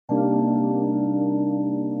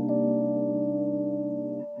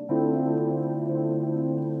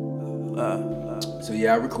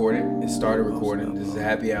yeah, I recorded. It started recording. This is a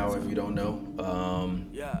happy hour if you don't know.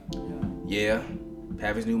 Yeah.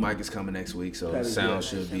 Pappy's new mic is coming next week, so the sound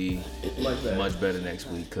should be much better next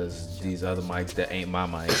week because these other mics that ain't my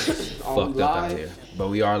mic fucked up out here. But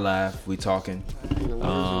we are live. We talking.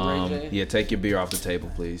 Yeah, take your beer off the table,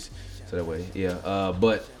 please. So that way,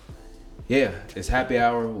 but yeah, it's happy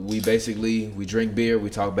hour. We drink beer. We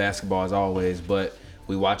talk basketball as always, but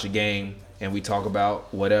we watch a game and we talk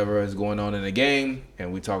about whatever is going on in the game,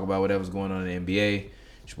 and we talk about whatever's going on in the NBA.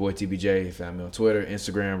 It's your boy TPJ. Find me on Twitter,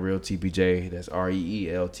 Instagram, Real TPJ. That's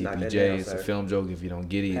REEL TPJ. It's a film joke. If you don't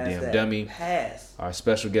get it, you damn dummy. Our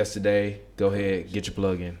special guest today. Go ahead, get your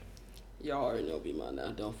plug in. Y'all already know be mine now.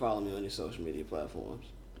 Don't follow me on any social media platforms.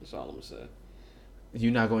 That's all I'm gonna say.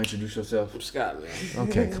 You're not gonna introduce yourself? I'm Scott, man.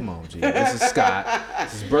 Okay, come on, G. This is Scott.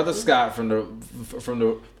 This is brother Scott from the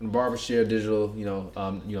Barbershare Digital,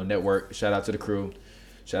 network. Shout out to the crew.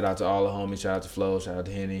 Shout out to all the homies. Shout out to Flo. Shout out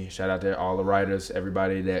to Henny. Shout out to all the writers.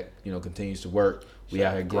 Everybody that continues to work. We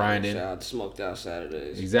out here grinding. Shout out to Smoked Out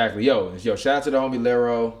Saturdays. Exactly, yo. Shout out to the homie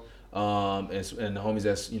Lero. And the homies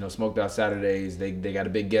that's Smoked Out Saturdays. They got a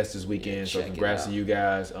big guest this weekend. So congrats to you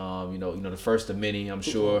guys. The first of many, I'm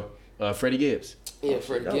sure. Freddie Gibbs. Yeah,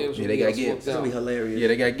 Freddie Gibbs. Yeah, they got Gibbs. It's gonna be hilarious. Yeah,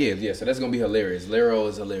 they got Gibbs. Yeah, so that's gonna be hilarious. Lero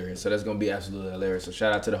is hilarious, so that's gonna be absolutely hilarious. So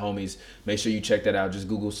shout out to the homies. Make sure you check that out. Just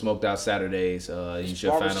Google Smoked Out Saturdays. You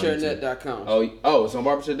should find it on YouTube. Barbersharenet.com. Oh, it's on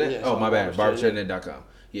Barbersharenet. Yeah, my bad. Barbersharenet.com.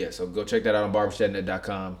 Yeah, so go check that out on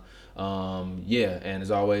Barbersharenet.com. And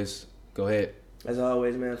as always, go ahead. As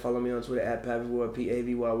always, man, follow me on Twitter at Pavyworld,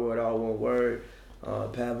 Pavy Word, all one word.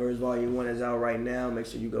 Pavverse Volume 1 is out right now. Make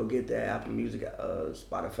sure you go get that. Apple Music,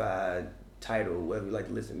 Spotify, Tidal, wherever you like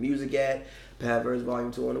to listen to music at. Pavverse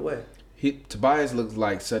Volume 2 on the way. Tobias looks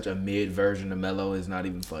like such a mid version of Melo. It's not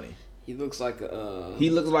even funny. He looks like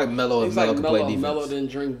he looks like Melo if Melo could play defense. Melo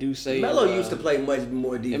didn't drink Douce. Melo used to play much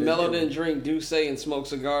more defense. And Melo didn't drink Douce and smoke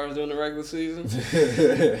cigars during the regular season.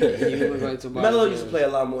 He looked like Tobias. Melo used to play a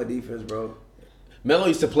lot more defense, bro. Melo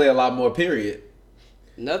used to play a lot more, period.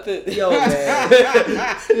 Nothing. Yo, man.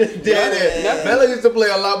 Melo used to play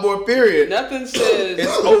a lot more, period. Nothing says...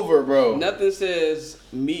 It's over, bro. Nothing says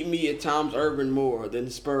meet me at Tom's Urban more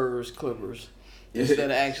than Spurs Clippers.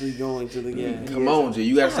 Instead of actually going to the game. Come on, G.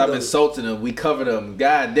 You gotta stop insulting them. We cover them.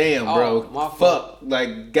 God damn, bro. Fuck.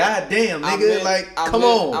 Like, god damn, nigga. Come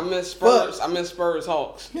on. I miss Spurs. I miss Spurs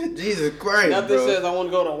Hawks. Jesus Christ, Nothing bro. says I want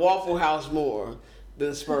to go to Waffle House more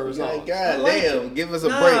than Spurs Hawks. God damn. Give us a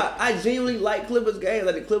break. I genuinely like Clippers games.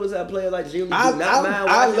 Like the Clippers have players like genuinely do not mind.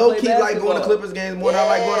 I low-key like going to Clippers games more than I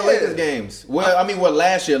like going to Lakers games. Well,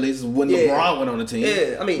 last year at least when LeBron went on the team.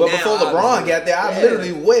 Yeah, but before LeBron got there, I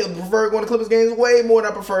literally prefer going to Clippers games way more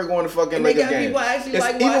than I prefer going to fucking Lakers games. People actually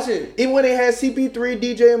like watching. Even when they had CP3,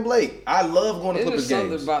 DJ, and Blake, I love going to Clippers games.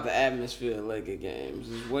 There's something about the atmosphere of Lakers games.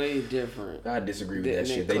 It's way different. I disagree with that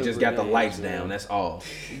shit. They just got the lights down. That's all.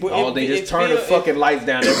 They just turn the fucking lights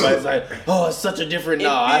down. Everybody's like, oh, it's such a different.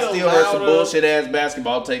 No, I still heard some bullshit ass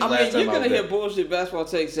basketball takes last time. You're gonna hear bullshit basketball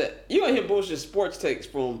takes. You're gonna hear bullshit sports takes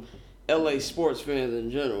from LA sports fans in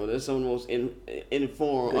general. They're some of the most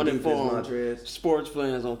uninformed sports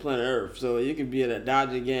fans on planet Earth. So you can be at a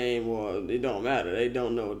Dodger game or it don't matter. They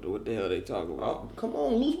don't know what the hell they talk about. Oh, come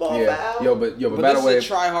on, loose ball foul. Yo, but by the way, this is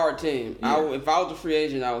a try hard team. Yeah. If I was a free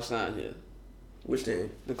agent, I would sign here. Which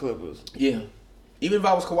team? The Clippers. Yeah. Even if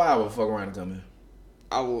I was Kawhi, I would fuck around and come in.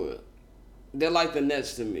 I would. They're like the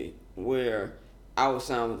Nets to me, where I would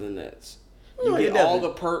sign with the Nets. You get all the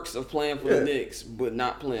perks of playing for the Knicks, but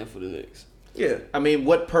not playing for the Knicks. Yeah.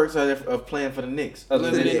 What perks are there of playing for the Knicks?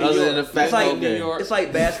 Other than the fact that New York. It's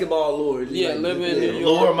like basketball lures. Living in New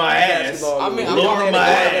York. Lure my ass. Lure my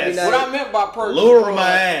ass. What I meant by perks lure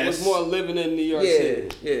my ass was more living in New York City.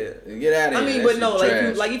 Yeah. Get out of here. But no,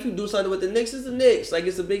 if you do something with the Knicks, it's the Knicks. Like,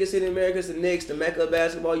 it's the biggest city in America. It's the Knicks, the mecca of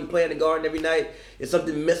basketball. You play in the Garden every night. It's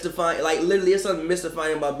something mystifying. Like, literally, it's something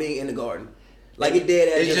mystifying about being in the Garden. Like it did.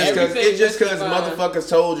 It's just because motherfuckers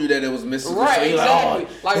told you that it was mystical. Right, so exactly.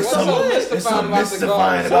 What's so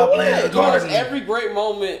mystifying about playing in the Garden? Every great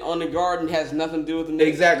moment on the Garden has nothing to do with the Knicks.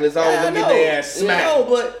 Exactly. It's always gonna get their ass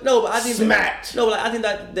smacked. No, but I think smacked. I think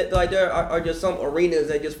that there are just some arenas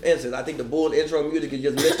that just, for instance, I think the Bulls intro music is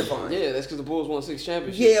just mystifying. Yeah, that's because the Bulls won 6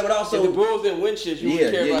 championships. Yeah, but also if the Bulls didn't win shit, you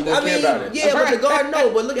wouldn't care about that. Yeah, but the Garden,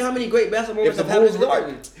 no. But look at how many great basketball moments have happened in the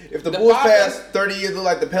Garden. If the Bulls past 30 years look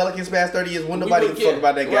like the Pelicans past 30 years, wouldn't nobody fuck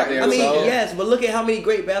about that goddamn song. Yes, but look at how many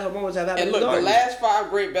great basketball moments have happened in the Garden. And look, the last 5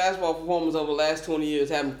 great basketball performances over the last 20 years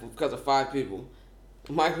happened because of 5 people.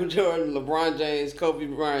 Michael Jordan, LeBron James, Kobe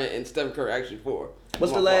Bryant, and Stephen Curry. Actually 4.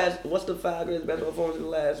 What's the 5 greatest basketball performances in the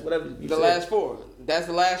last, whatever you said? Last 4. That's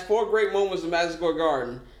the last 4 great moments in Madison Square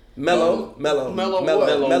Garden. Melo. What did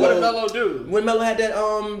Melo do? When Melo had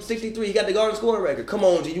that 63, he got the Garden scoring record. Come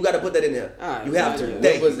on, G, you got to put that in there. Right, you have to.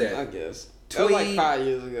 What was that? I guess. That was like 5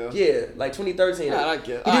 years ago. Yeah, like 2013. I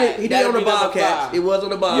guess. He did it on the Bobcats. It was on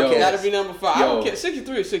the Bobcats. Gotta be number 5. I don't care.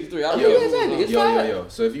 63 is 63. I don't care. Yo.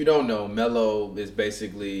 So if you don't know, Melo is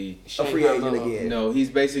basically a free agent again. No, he's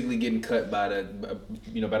basically getting cut by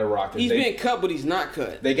the Rockets. He's being cut, but he's not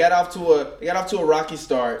cut. They got off to a rocky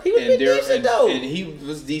start. He was decent though. And he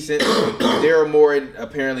was decent. Daryl Morey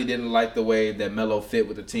apparently didn't like the way that Melo fit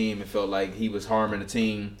with the team and felt like he was harming the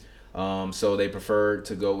team. So they preferred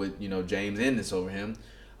to go with James Ennis over him.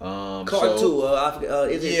 Clark too. But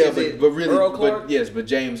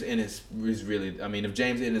James Ennis is really. I mean, if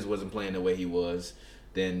James Ennis wasn't playing the way he was,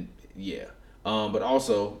 then yeah. But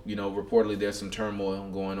also, reportedly there's some turmoil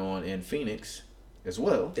going on in Phoenix as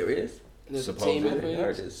well. There is.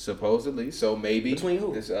 Supposedly. So maybe between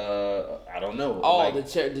who? I don't know. The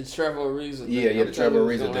Trevor Ariza. The Trevor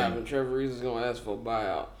Ariza thing. Trevor Ariza's gonna ask for a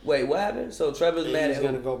buyout. Wait, what happened? So Trevor's mad at He's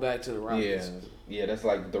gonna go back to the Rockets. Yeah, that's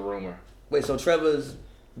like the rumor. Wait, so Trevor's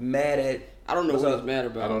mad at? I don't know what he's mad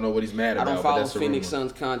about. I don't know what he's mad about. I don't follow Phoenix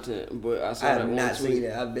Suns content, but I have not seen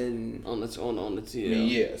it. I've been on the TL.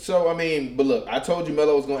 Yeah. So I mean, but look, I told you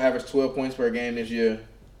Melo was gonna average 12 points per game this year.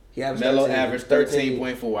 Melo averaged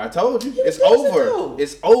 13.4. I told you. It's over.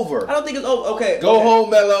 It's over. I don't think it's over. Okay. Go home,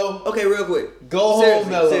 Melo. Okay, real quick. Go home,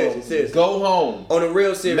 Melo. Seriously. Go home. On a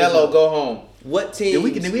real serious Melo, go home. What teams?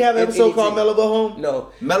 Did we have an episode called Melo Go Home?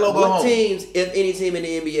 No. Melo Go Home. What teams, if any team in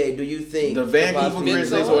the NBA, do you think the Vancouver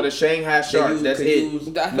Grizzlies or the Shanghai Sharks? That's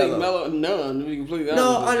it. I think Melo, none. To be completely honest.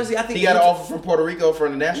 No, honestly, I think he got an offer from Puerto Rico for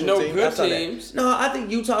the national team. No good teams. No, I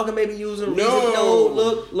think Utah can maybe use him. No,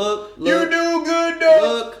 look. You do good, though.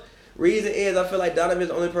 Look. Reason is, I feel like Donovan's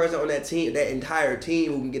the only person on that team, that entire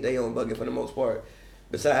team, who can get their own bucket for the most part.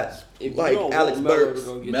 Besides, like Alex Burks.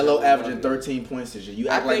 Melo averaging 13 points this year. You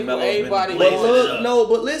act like Melo's been.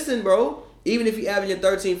 But listen, bro. Even if you averaging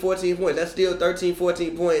 13, 14 points, that's still 13,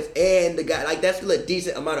 14 points, and the guy, that's still a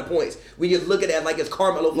decent amount of points. We just look at that like it's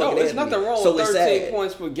Carmelo fucking Anthony. No, it's nothing wrong with 13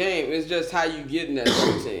 points per game. It's just how you getting that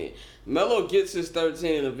 13. Melo gets his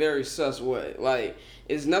 13 in a very sus way. Like,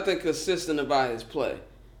 it's nothing consistent about his play.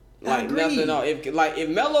 Like nothing. If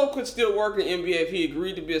Melo could still work in the NBA, if he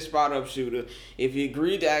agreed to be a spot up shooter, if he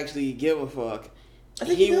agreed to actually give a fuck, I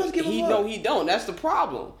think he does give a fuck. No, he don't. That's the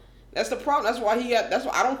problem. That's why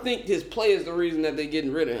I don't think his play is the reason that they're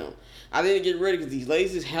getting rid of him. I think they get rid of because he's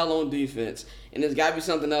lazy as hell on defense, and there's got to be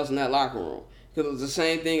something else in that locker room. Because it was the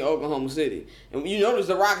same thing in Oklahoma City. And you notice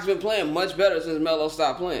the Rockets been playing much better since Melo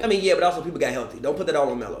stopped playing. I mean, yeah, but also people got healthy. Don't put that all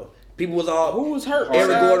on Melo. People was all... Who was hurt?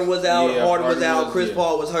 Eric Gordon was out. Harden was out. Chris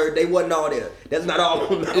Paul was hurt. They wasn't all there. That's not all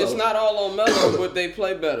on Melo. It's not all on Melo, but they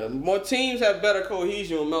play better. More teams have better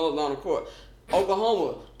cohesion when Melo's on the court.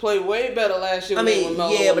 Oklahoma played way better last year. I mean,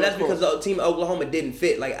 yeah, but that's because the team Oklahoma didn't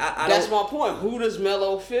fit. Like that's my point. Who does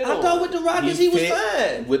Melo fit on? I thought with the Rockets he was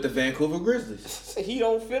fine. With the Vancouver Grizzlies. He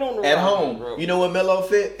don't fit on the At Rockets, home. bro. You know what Melo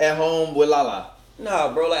fit? At home with Lala.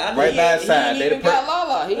 Nah, bro. Like I right by his side. He ain't even got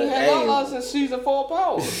Lala. He ain't had Lala since season 4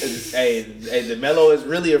 Power. hey, the Melo is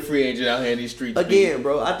really a free agent out here in these streets. Again,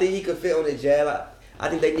 bro. I think he could fit on the Jazz. I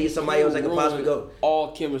think they need somebody else that could possibly go.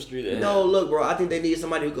 All chemistry there. No, look, bro. I think they need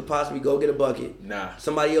somebody who could possibly go get a bucket. Nah.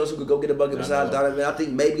 Somebody else who could go get a bucket besides Donovan. I think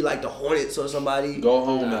maybe like the Hornets or somebody. Go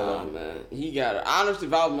home, Melo. Man. He got it. Honestly,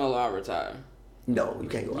 if I was Melo, I'd retire. No, you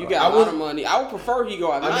can't go out. You got a lot of money. I would prefer he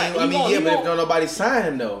go out. But if don't nobody sign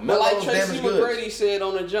him though. But like Tracy McGrady said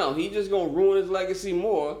on the jump, he just gonna ruin his legacy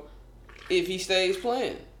more if he stays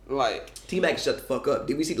playing. Like T-Mac shut the fuck up.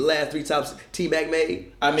 Did we see the last 3 tops T-Mac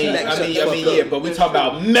made? I mean, yeah, but we talk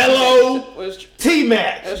about Melo,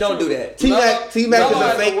 T-Mac. Don't do that. T-Mac is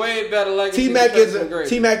a fake. Way better legacy. T-Mac is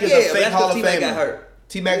a fake Hall of Famer. Got hurt.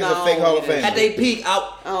 T-Mac is a fake Hall of Famer. At their peak,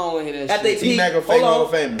 I don't want to hear that at shit. T-Mac a fake Hall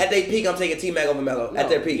of Famer. At their peak, I'm taking T-Mac over Melo. At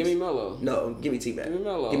their peak. Give me Melo. No, give me T-Mac. Give me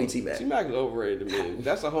Melo. Give me T-Mac. T-Mac is overrated to me.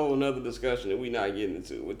 That's a whole nother discussion that we not getting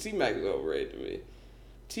into. But T-Mac is overrated to me.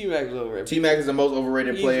 T-Mac is overrated. T-Mac is the most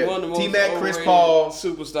overrated player. He's one of the most T-Mac, Chris Paul,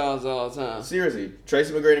 superstars of all time. Seriously,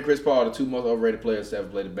 Tracy McGrady and Chris Paul are the 2 most overrated players to ever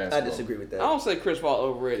play the basketball. I disagree with that. I don't say Chris Paul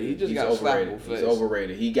overrated. He just got a slappable face. He's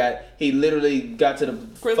overrated. He literally got to the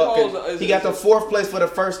Chris he got to 4th place for the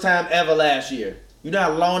first time ever last year. You know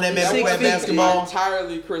how long that man been playing basketball? It's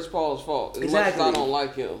entirely Chris Paul's fault. As much as I don't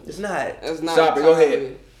like him. It's not. That's not. Stop it. Go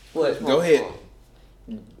ahead. What? Go ahead.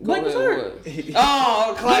 Blake was hurt.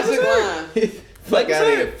 Oh, classic line. Fuck out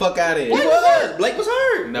of here. Fuck out of here. Blake was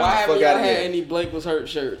hurt. Why haven't y'all had any Blake was hurt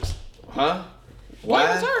shirts? Huh? Why?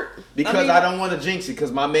 Blake was hurt. Because I don't want to jinx it.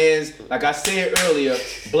 Because my man's, like I said earlier,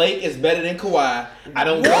 Blake is better than Kawhi. I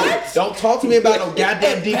don't don't talk to me about no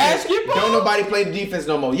goddamn defense. Don't nobody play the defense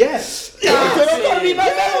no more. Yes. Don't talk to me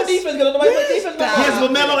about Melo defense. Because nobody play defense no more. Yes,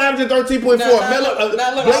 but Melo averaging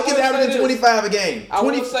 13.4. Blake is averaging 25 a game. I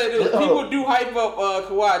want to say this. People do hype up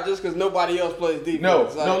Kawhi just because nobody else plays defense.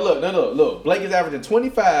 No, look. Blake is averaging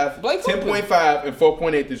 25, 10.5, and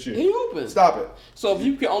 4.8 this year. He open. Stop it. So if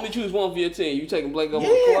you can only choose one for your team, you taking Blake over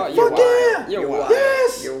Fuck Kawhi? yeah. You're wild.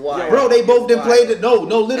 Yes. You're wild. Bro, they both didn't play the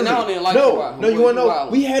literally. And I don't even like no, Kawhi. no, you want to know?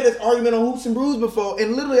 We had this argument on Hoops and Brews before,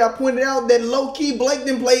 and literally I pointed out that low key Blake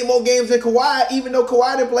didn't play more games than Kawhi, even though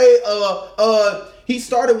Kawhi didn't play. He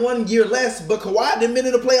started 1 year less, but Kawhi didn't been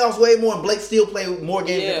in the playoffs way more, and Blake still played more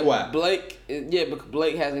games than Kawhi. But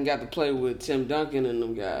Blake hasn't got to play with Tim Duncan and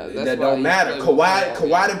them guys. That don't matter.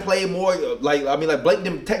 Kawhi didn't play more. Blake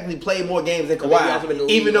didn't technically play more games than Kawhi,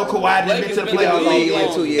 even though Kawhi didn't get to the playoffs all year.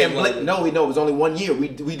 Like 2 years. And Blake, it was only 1 year. We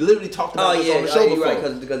literally talked about this on the show before.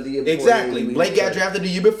 Right, because the year before. Exactly. Blake got drafted the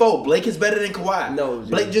year before. Blake is better than Kawhi. No,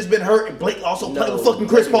 Blake just been hurt, and Blake also played with fucking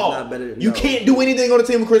Chris Paul. You can't do anything on the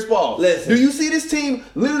team with Chris Paul. Listen. Do you see this team?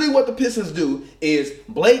 Literally, what the Pistons do is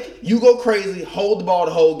Blake, you go crazy, hold the ball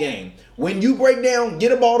the whole game. When you break down,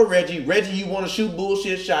 get a ball to Reggie. Reggie, you want to shoot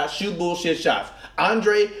bullshit shots.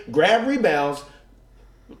 Andre, grab rebounds,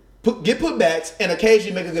 get putbacks, and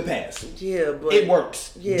occasionally make a good pass. Yeah, but it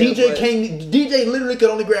works. Yeah, DJ literally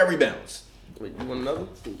could only grab rebounds. Wait, you want another?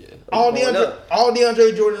 Yeah. All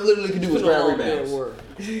DeAndre Jordan literally could do was grab rebounds.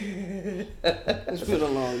 It's been a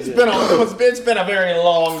long day. It's been a very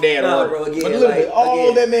long day at work. Bro, again, but literally,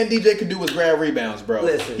 all that man DJ could do was grab rebounds, bro.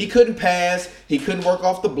 Listen. He couldn't pass. He couldn't work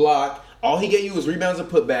off the block. All he gave you was rebounds and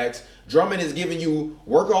putbacks. Drummond is giving you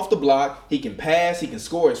work off the block. He can pass. He can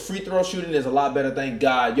score. His free throw shooting is a lot better, thank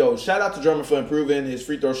God. Yo, shout out to Drummond for improving his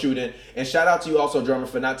free throw shooting. And shout out to you also, Drummond,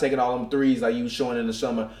 for not taking all them threes like you was showing in the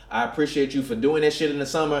summer. I appreciate you for doing that shit in the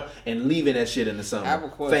summer and leaving that shit in the summer. I have a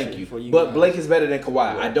question thank you. for you But guys. Blake is better than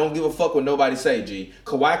Kawhi. I don't give a fuck what nobody say, G.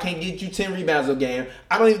 Kawhi can't get you 10 rebounds a game.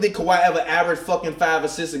 I don't even think Kawhi ever averaged fucking 5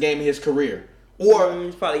 assists a game in his career. Or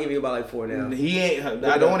he's probably giving you about like 4 now. He ain't.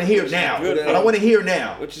 I don't want to hear it now. I don't want to hear it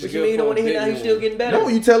now. What you mean you don't want to hear now? He's still getting better. No,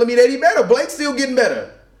 you telling me that he better. Blake's still getting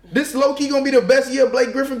better. This low-key gonna be the best year of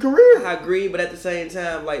Blake Griffin career. I agree, but at the same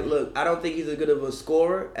time, like, look, I don't think he's as good of a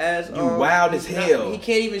scorer as you wild as hell. He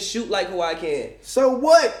can't even shoot like Kawhi can. So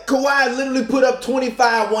what? Kawhi literally put up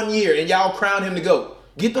 25 1 year, and y'all crowned him to go.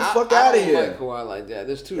 Get the fuck out of here. I don't like Kawhi like that.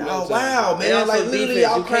 There's too much. Wow, man. Like, literally,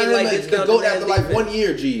 y'all crowned him to go after like 1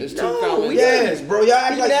 year, G. There's two yes, bro. Y'all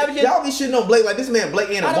act like y'all be shitting on Blake like this man Blake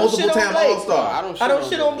ain't a multiple-time All-Star. I don't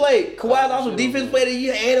shit on Blake. Kawhi's also defense player of the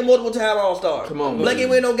year and a multiple-time All-Star. Come on, Blake ain't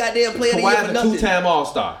win no goddamn player of the year for nothing. Kawhi's a 2-time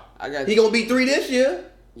All-Star. He gonna be 3 this year.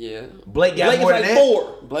 Yeah. Blake got more than that.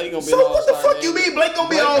 4. Blake gonna be so what the fuck you mean Blake gonna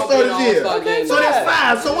be an All-Star this year? Okay, so that's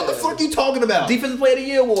 5. So what the fuck you talking about? Defensive Player of the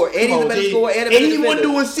Year award. And he's the better scorer and a better defender. And he wasn't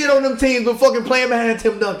doing shit on them teams but fucking playing behind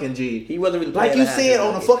Tim Duncan, G. He wasn't really playing like you said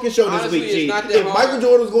on the fucking show this week, G. If Michael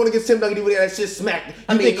Jordan was going against Tim Duncan, he would have that shit smacked.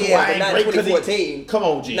 I mean, yeah, but not in 2014. Come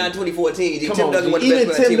on, G. Not in 2014. Come on, G.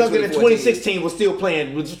 Even Tim Duncan in 2016 was still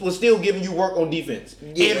playing, was still giving you work on defense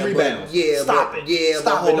and rebounds. Stop it.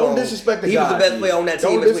 Stop it. Don't disrespect the guy. He was the best player on that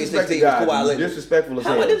team in 2016. Disrespectful as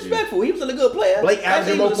hell. How disrespectful? He was still a good player. Blake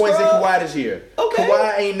averaging more points than Kawhi this year. Okay.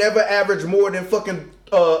 Kawhi ain't never averaged more than fucking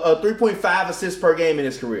 3.5 assists per game in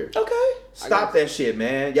his career. Okay. Stop that shit,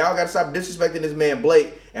 man. Y'all gotta stop disrespecting this man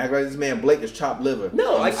Blake and act like this man Blake is chopped liver.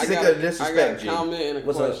 No, I'm sick of the disrespect. I got a comment and a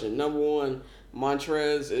question. Number one,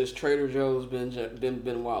 Montrez is Trader Joe's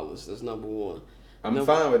Ben Wallace. That's number one. I'm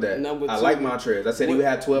fine with that. I like Montrez. I said he would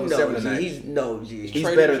have 12 and 7 tonight. He's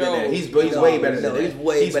better than that. He's way better than that. He's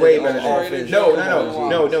way better than that.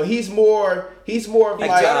 No. He's more of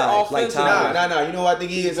like No. You know what I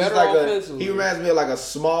think he is? He's like he reminds me of like a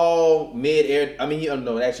small mid-air. I mean, you don't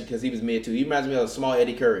know actually because he was mid too. He reminds me of a small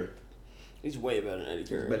Eddie Curry. He's way better than Eddie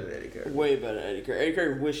Curry. Better than Eddie Curry. Way better than Eddie Curry. Eddie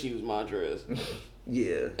Curry wish he was Montrez.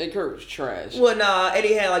 Yeah. Eddie Curry was trash. Well, nah,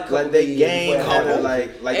 Eddie had like they game kind of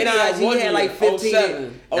like he had like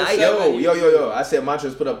 15. Yo. I said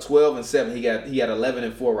Montrez put up 12 and 7. He had 11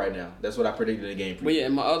 and 4 right now. That's what I predicted in the game. But yeah,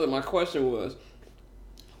 my question was,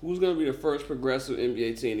 who's gonna be the first progressive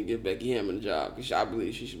NBA team to give Becky Hammond a job? Because I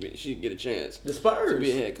believe she should get a chance. The Spurs to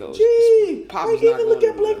be a head coach. Gee, even look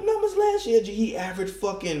at Blake numbers last year. Gee, he averaged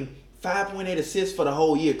fucking 5.8 assists for the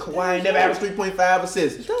whole year. Kawhi ain't never averaged 3.5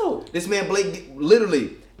 assists. No. This man Blake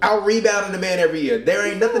literally out-rebounding the man every year. There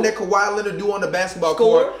ain't nothing that Kawhi Leonard do on the basketball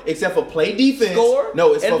court except for play defense.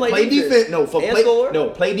 No, it's for play defense.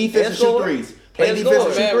 Play defense and shoot threes. Play defense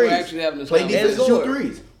and shoot threes. Play defense and shoot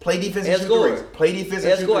threes. Play defense and shoot threes. Play defense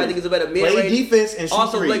and shoot threes. I think it's a better mid-range. Play defense and shoot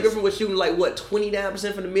also, threes. Blake Griffin was shooting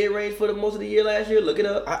 29% from the mid-range for the most of the year last year. Look it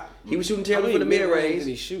up. He was shooting terrible for the mid-range. Did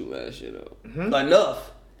he shoot last year though? Mm-hmm.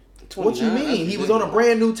 Enough. What you mean? He was on a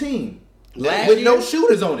brand new team. With no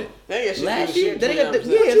shooters on it. Last year?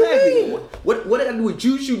 Exactly. What did I do with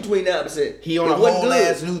you shooting 29%? He on a whole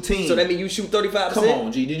ass new team. So that means you shoot 35%? Come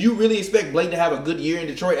on, G. Did you really expect Blake to have a good year in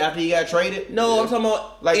Detroit after he got traded? No, I'm talking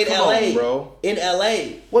about in LA. Bro. In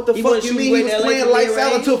LA. What the fuck you mean he was playing lights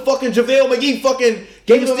out until fucking JaVale McGee fucking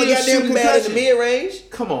gave him a goddamn concussion? In the mid-range?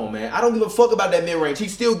 Come on, man. I don't give a fuck about that mid-range. He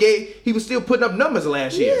was still putting up numbers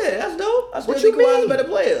last year. Yeah, that's dope. I still what think you mean? Kawhi's a better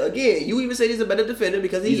player. Again, you even said he's a better defender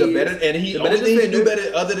because he's a better, and he only thing he do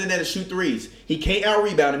better other than that is shoot threes. He can't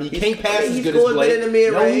out-rebound him. He can't pass as good as Blake. Better in the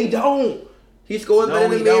mid-range. No, he don't. He scores better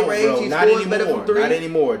in the mid-range. He scores better from three. Not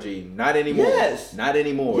anymore, G. Not anymore. Yes. Not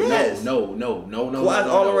anymore. Yes. No. Kawhi's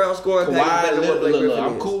all-around scoring package better than what Blake Griffin is.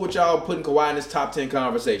 I'm cool with y'all putting Kawhi in this top 10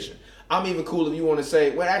 conversation. I'm even cool if you want to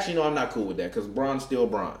say, well, actually, no, I'm not cool with that because Bron's still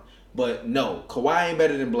Bron. But no, Kawhi ain't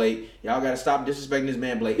better than Blake. Y'all gotta stop disrespecting this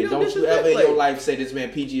man Blake. And don't you ever in your life say this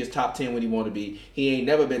man PG is top 10 when he want to be. He ain't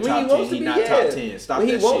never been top 10. He not top 10. Stop that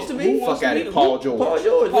shit. He wants to be. Fuck out of here. Paul George. Paul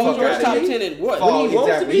George top 10 in what? When he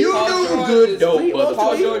wants to be. You do good dope.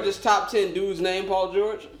 Paul George is top 10 dudes named Paul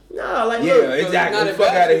George? Nah, like yeah, look, exactly.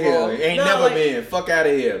 Fuck out of here. Ain't never been. Fuck out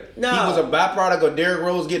of here. He was a byproduct of Derrick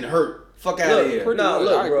Rose getting hurt. Fuck out of here. Nah,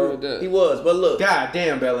 look, bro. He was, but look. God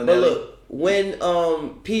damn, Bellinelli. But look. When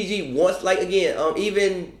PG wants, like again,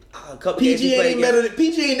 even a couple PG ain't better.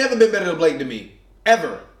 PG ain't never been better than Blake to me,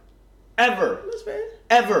 ever. That's fair.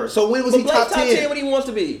 Ever. So when was he top 10? When he wants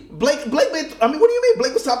to be. Blake. I mean, what do you mean?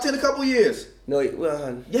 Blake was top 10 a couple years. No,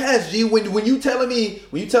 well, yes, G. When you telling me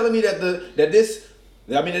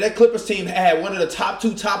that Clippers team had one of the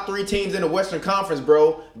top 3 teams in the Western Conference,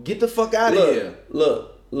 bro, get the fuck out of here. Look.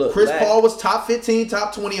 Chris Paul was top 15,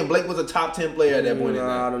 top 20, and Blake was a top 10 player at that point.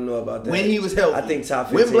 I don't know about that. When he was healthy. I think top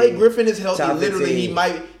 15. When Blake Griffin is healthy, literally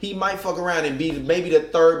he might fuck around and be maybe the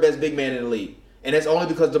third best big man in the league. And that's only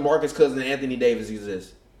because DeMarcus Cousins and Anthony Davis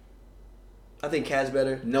exist. I think Cat's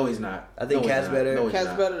better. No, he's not. I think Cat's better. No,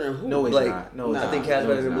 Cat's better than who? No, he's Blake. not. No, I think Cat's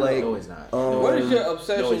better than Blake. No, he's not. What is your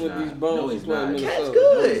obsession with these bones? No, he's not. Cat's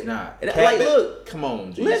good. No, he's not. Like, look. Come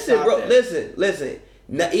on, G. Listen, bro. Listen.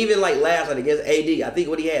 Not even like last night against AD, I think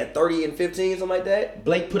what he had 30 and 15, something like that.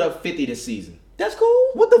 Blake put up 50 this season. That's cool.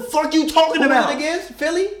 What the fuck you talking about? Against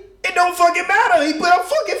Philly? It don't fucking matter. He put up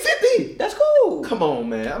fucking 50. That's cool. Come on,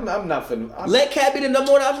 man. I'm not finna. Let Cat be the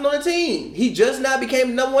number one option on the team. He just now became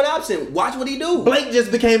the number one option. Watch what he do. Blake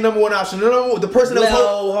just became number one option. No, the person that was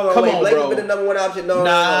hold on. Come wait. on, Blake bro. has been the number one option. No.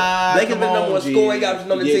 Blake Blake has been the number one scoring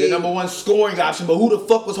option on the team. The number one scoring option, but who the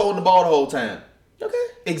fuck was holding the ball the whole time? Okay.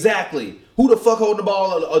 Exactly. Who the fuck holding the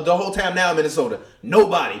ball the whole time now in Minnesota?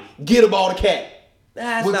 Nobody. Get the ball to Cat.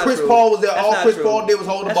 When Chris Paul was there, all Chris Paul did was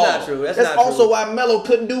hold the ball. That's not true. That's also why Melo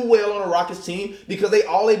couldn't do well on a Rockets team because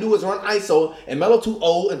all they do is run ISO, and Melo too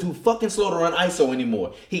old and too fucking slow to run ISO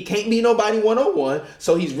anymore. He can't be nobody 1-on-1,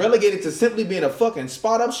 so he's relegated to simply being a fucking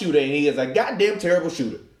spot up shooter, and he is a goddamn terrible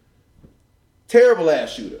shooter. Terrible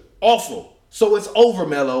ass shooter. Awful. So it's over,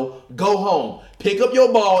 Melo. Go home. Pick up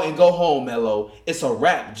your ball and go home, Melo. It's a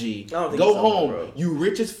wrap, G. Go home. Over, you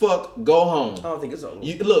rich as fuck. Go home. I don't think it's over.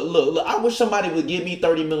 Look. I wish somebody would give me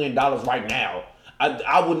 $30 million right now.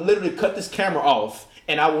 I would literally cut this camera off,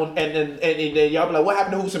 and I will, and then y'all be like, what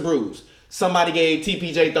happened to Hoops and Brews? Somebody gave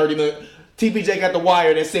TPJ $30 million. TPJ got the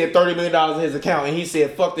wire that said $30 million in his account, and he said,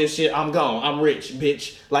 fuck this shit, I'm gone. I'm rich,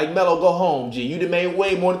 bitch. Like, Melo, go home, G. You done made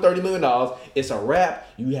way more than $30 million. It's a wrap.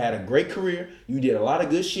 You had a great career. You did a lot of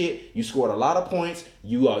good shit. You scored a lot of points.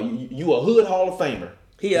 You a hood Hall of Famer.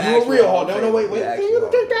 You a real Hall of Famer. No, wait.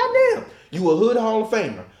 Goddamn. You a hood Hall of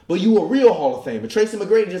Famer. But you a real Hall of Famer. Tracy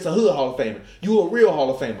McGrady just a hood Hall of Famer. You a real Hall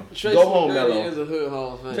of Famer. Go home, Melo. Tracy McGrady is a hood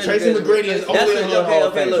Hall of Famer. Tracy McGrady is only a hood Hall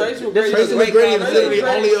of Famer. Tracy McGrady is literally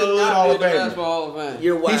only a hood Hall of Famer.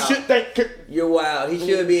 You're wild. He should think. You're wild. He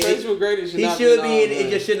should be. Tracy McGrady should not be in. It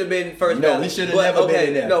just should have been first. No, he should have never been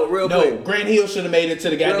in there. No, real quick. Grant Hill should have made it to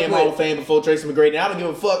the goddamn Hall of Fame before Tracy McGrady. And I don't give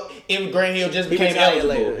a fuck if Grant Hill just became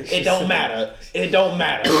eligible. It don't matter. It don't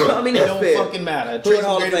matter. I mean, it don't fucking matter. Tracy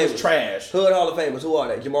McGrady was trash. Hood Hall of Famers. Who are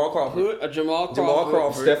they? Jamal Crawford. Jamal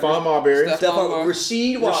Crawford. Stephon Marbury.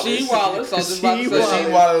 Rasheed Wallace.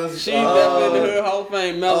 Rasheed Wallace. She definitely in the Hood Hall of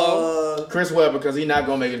Fame. Melo. Chris Webber, because he's not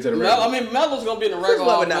gonna make it to the regular. Melo's gonna be in the regular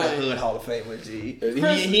Hall of Fame. Not a Hood Hall of Famer, G.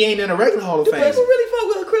 He ain't in the regular Hall of Fame. People really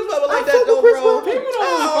fuck with Chris Webber like that, though, bro.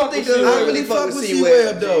 People don't really fuck with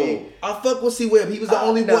C-Web, though. I fuck with C-Web. He was the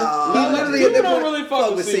only one. He literally people don't really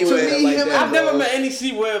fuck with C-Web like that. I've never met any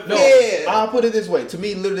C-Web. No, I'll put it this way. To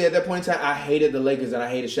me, literally at that point in time, I hated the Lakers and I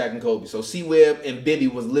hated Shaq and Kobe. So C-Webb and Bibby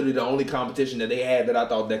was literally the only competition that they had that I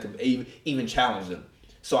thought that could even challenge them.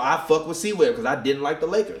 So I fuck with C-Webb because I didn't like the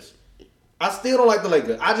Lakers. I still don't like the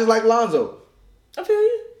Lakers. I just like Lonzo. I feel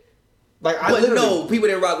you. Like I but no, people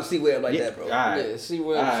didn't rock with C-Webb like that, bro. Right. Yeah,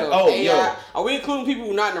 C-Webb. Right. So oh, AI, yo. Are we including people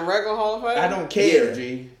who not in the regular Hall of Fame? I don't care,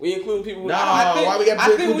 G. We including people who why we got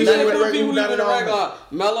to include we should include people who not in the regular.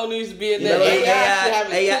 Melo needs to be in there. AI should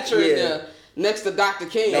have a picture in there next to Dr.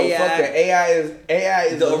 King. No, fuck that. AI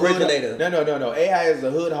is the originator. No. AI is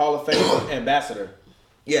the Hood Hall of Fame ambassador.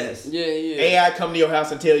 Yes. Yeah. AI come to your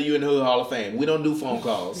house and tell you in the Hood Hall of Fame. We don't do phone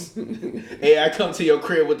calls. AI come to your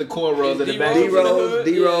crib with the cornrows in the back. D-Rose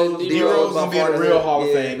gonna be in the real Hall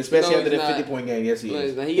of Fame, especially after that 50-point game. Yes, he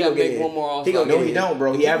is. He gotta make one more All-Star. No, he don't,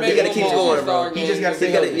 bro. He gotta keep scoring, bro. He just gotta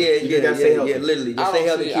stay healthy. Yeah, literally. Just stay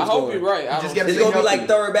healthy. I hope you're right. It's gonna be like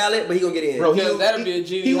third ballot, but he gonna get in. Bro, that'll be a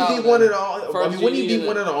GD. He will be one of the. I mean, wouldn't he be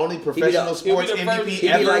one of the only professional sports MVP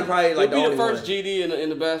ever? He'll be the first GD in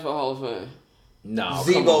the Basketball Hall of Fame. No,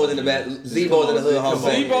 Z-Bo's in the back. Z-Bo's in the Hood Hall of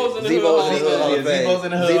Fame. Z-Bo's in the Hood Hall of Fame. Z-Bo's in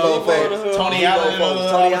the Hood Hall of Fame. Tony Allen in the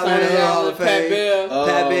Hood Hall of Fame.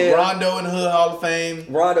 Pat Bear. Rondo in the Hood Hall of Fame.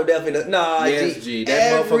 Rondo definitely. Nah, yes, G.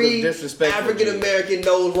 That motherfucker's disrespectful. African American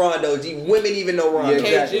knows Rondo. G. Women even know Rondo.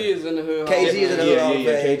 Yeah, KG is in the Hood Hall of Fame. KG is in the Hood Hall of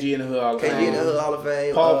Fame. KG in the Hood Hall of Fame. KG in the Hood Hall of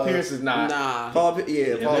Fame. Paul Pierce is not. Nah. Paul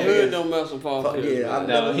Pierce. Hood don't mess with Paul Pierce. Yeah, I've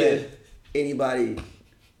never met anybody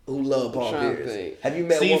who love Paul Pierce. Have you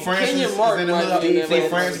met Steve Francis is in the Hood? Steve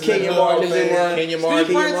Francis, Kenyon Martin is in there. Kenyon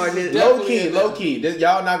Martin. Low key.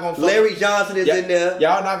 Y'all not gonna fuck. Larry Johnson is in there.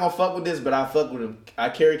 Y'all not gonna fuck with this, but I fuck with him.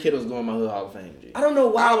 Kerry Kittle's going to my Hood Hall of Fame. G. I don't know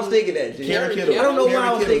why I was thinking that, G. Kerry Kittle. I don't know why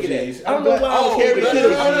I was thinking that. I don't know why I was thinking that. I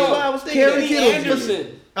don't know why I was thinking that. Kerry Kittle.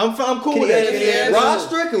 I'm cool with that. Rod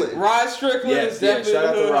Strickland. Rod Strickland is definitely shout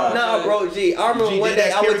out to Rod. Nah, bro, G. I remember one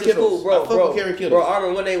day I went to school, bro. I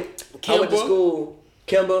remember one day I went to school.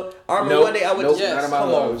 Kimba. I remember one day I went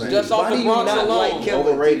to just off the Bronx alone.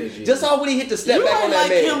 Overrated, G. Just off when he hit the step back on that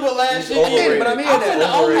man. Kimba last year. I didn't, but I'm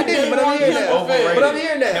hearing that. But I'm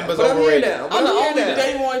hearing that. Kimba's overrated.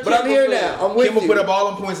 But I'm hearing that. I'm with you. Kimba put up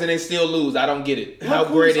all them points and they still lose. I don't get it. How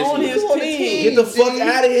great is he? His team. Get the fuck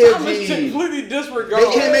out of here, G. Completely disregard.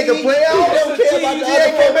 They can't make a playoff. They don't care about that.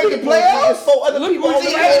 They can't make the playoffs. Four other people.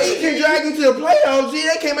 KD can drag you to the playoffs. G.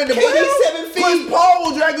 They can't make the playoffs. 7 feet. Chris Paul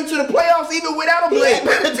will drag you to the playoffs even without a blade.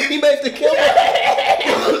 He makes the Kimba.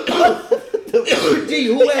 G,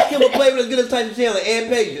 who has Kimba played with as good as Tyson Chandler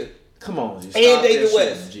and Pager? Come on, G. And David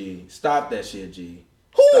West. G. Stop that shit, G.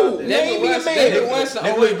 Who? David West the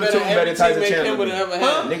only better Tyson Chandler than ever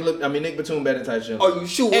had. Nick Batum better than Tyson Chandler. Are you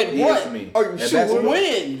sure? At what? Are you sure?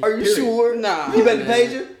 When? Are you sure? Nah. You better than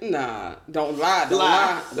Pager? Nah. Don't lie. Don't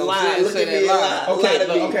lie. Look at me.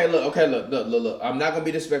 Look. I'm not gonna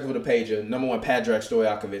be disrespectful to Pager. Number one, Padraig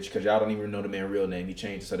Stojakovic, because y'all don't even know the man's real name. He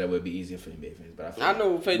changed it so that would be easier for NBA fans. But I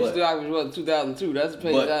know Padraig Stojakovic was in 2002. That's the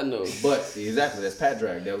Pager I know. But exactly, that's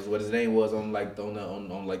Padraig. That was what his name was on like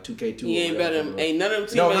 2K2. He ain't better. Ain't none of them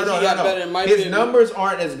teammates got better than Mike. His numbers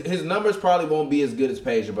probably won't be as good as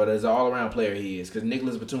Pager, but as an all-around player he is. Because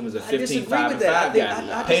Nicholas Batum is a 15, 5, and 5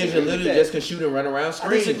 guy. Pager literally just can shoot and run around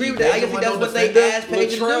screens. I disagree with that. I think that's what they asked Pager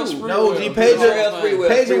to do. No, G.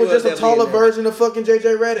 Pager was just a taller version of fucking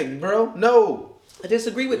JJ Redick, bro. No. I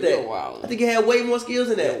disagree with that. I think he had way more skills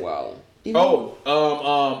than that. Wow.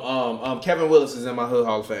 Kevin Willis is in my Hood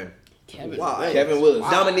Hall of Fame. Kevin Willis.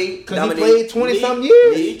 Dominique. Because he played 20-something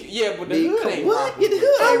years. Yeah, but the Hood ain't what? The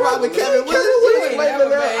Hood ain't rock with Kevin Willis.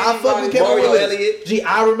 I fuck with Kevin Willis. Elliott. Gee,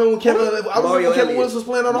 I remember when Kevin Willis was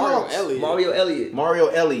playing on the Hawks. Mario Elliott.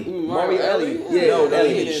 Yeah. No,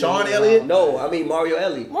 Elliott. Sean Elliott? No, I mean Mario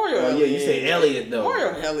Elliott. Yeah, you say Elliott, though.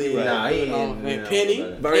 Mario Elliott. Nah, he ain't. Penny.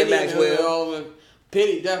 Barry Maxwell.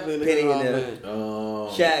 Penny definitely in there.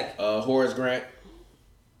 Shaq. Horace Grant.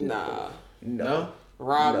 Nah. No?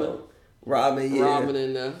 Robin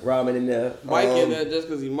in there. Mike in there just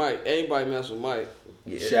because he Mike. Everybody mess with Mike.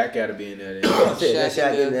 Yeah. Shaq got to be in there.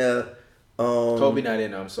 Shaq in there. Kobe not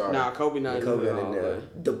in there, I'm sorry. Nah, Kobe not in there.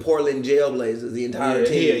 The Portland Jailblazers, the entire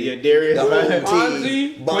team. Yeah, Darius. The whole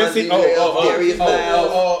team. Quincy. Darius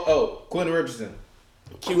Miles. Quentin Richardson.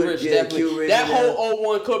 Q Rich, definitely. That whole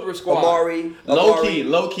 01 Clipper squad. Amari. Low key.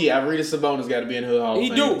 Arvydas Sabonis got to be in the Hood Hall of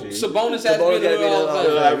Fame. He do. Sabonis has to be in the Hood Hall of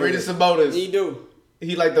Fame. Arvydas Sabonis. He do.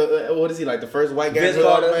 He like what is he like? The first white guy?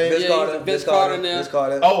 Vince Carter. Now.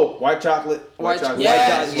 Oh, white chocolate.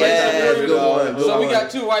 Yeah, good one. So we got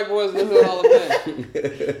two white boys in the Hood Hall of Fame.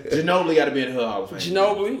 Ginobili got to be in the Hood Hall of Fame.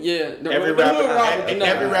 Ginobili, yeah. Every rapper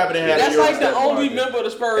that had. That's like the only member of the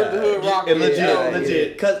Spurs the Hood rock.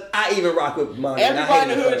 Legit. Because I even rock with Monty.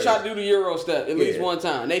 Everybody in the Hood tried to do the Euro step at least one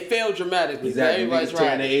time. They failed dramatically. Exactly. Everybody's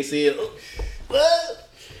trying. The ACL.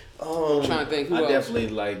 I'm trying to think who else. Definitely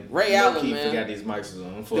like Ray Allen, man. Forgot these mics was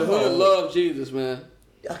on. The hood love Jesus, man.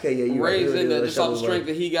 Okay, yeah, you Ray's in there just off the strength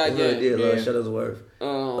that he got. Yeah, Shuttlesworth.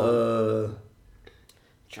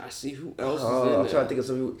 Trying to see who else is in I'm there. trying to think of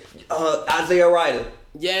some people. Isaiah Ryder.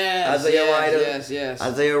 Yes. Yes.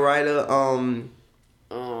 Isaiah Ryder.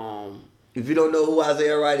 If you don't know who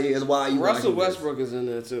Isaiah Ryder is, why are you Russell Westbrook is in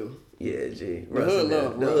there too. Yeah, G. The hood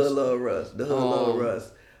love Russ. The hood love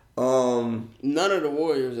Russ. None of the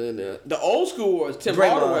Warriors in there. The old school Warriors. Tim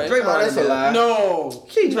Hardaway. Draymond, that's a lie. No.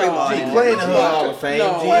 Draymond. He playing the Hall of Fame.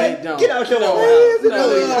 No, G. don't. Get out your no, mouth.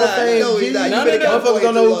 no, he's not. He's not. None of them motherfuckers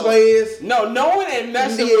don't know who Clay is. No, knowing and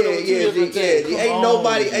messing with them two different things. Ain't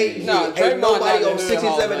nobody on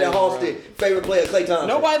 67 at Halsted favorite player Klay Thompson.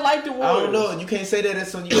 Nobody liked the Warriors. I don't know. You can't say that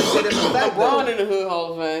as a fact. LeBron in the Hood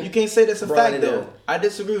Hall of Fame. You can't say that's a fact in though. there. I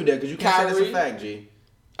disagree with that because you can't say that's a fact, G.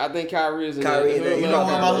 I think Kyrie is in Kyrie there. in there. You know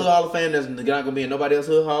who my Hood Hall of Fame that's not gonna be in nobody else's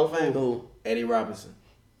Hood Hall of Fame? Who? Eddie Robinson.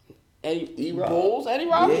 Eddie Bulls? Eddie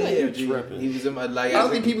Robinson? Yeah, You tripping. he was in my like. I don't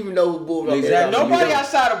think people even know who Bulls are. Exactly. Nobody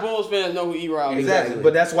outside of Bulls fans know who E. Rob is. Exactly,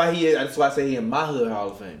 but that's why I say he in my Hood Hall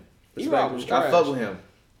of Fame. E. Rob was trash. I fuck with him.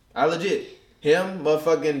 I legit. Him,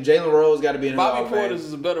 motherfucking Jalen Rose got to be in the Hall of Fame. Bobby Portis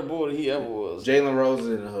is a better Bull than he ever was. Jalen Rose is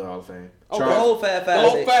in the Hall of Fame. The whole Fat Five. The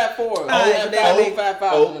whole Fat Four. The whole Fat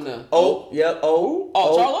Five is in there. Charles.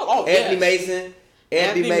 Anthony Mason.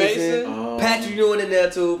 Anthony Mason. Patrick Ewing in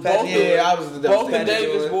there too. Both the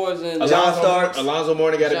Davis boys in there. John Starks. Alonzo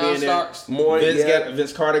Mourning got to be in there.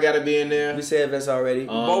 Vince Carter got to be in there. We said Vince already.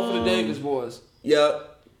 Both of the Davis boys.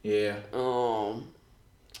 Yep. Yeah.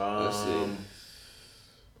 Let's see.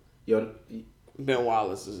 Yo. Ben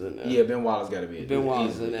Wallace is in there. Yeah, Ben Wallace got to be in there. Ben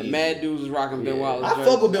Wallace is in there. Mad Dudes is rocking Ben Wallace. I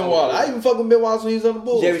fuck with Ben Wallace. I even fuck with Ben Wallace when he was on the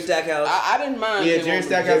Bulls. Jerry Stackhouse. I didn't mind. Yeah, Jerry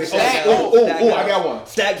Stackhouse. Stackhouse. I got one.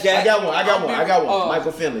 Stack Jack. I got one.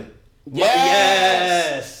 Michael Finley.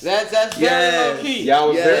 Yes. That's very low key. Y'all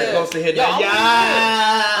was very close to hitting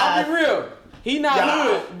that. I'll be real. He not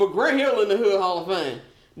hood, but Grant Hill in the Hood Hall of Fame.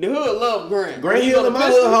 The Hood love Grant. Grant Hill in my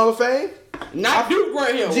Hood Hall of Fame? Not Duke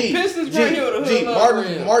Grant Hill. Pistons Grant Hill. The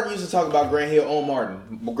Hood Martin used to talk about Grant Hill on Martin.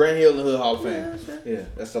 Grant Hill in the Hood Hall of Fame. Yeah,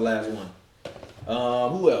 that's the last one.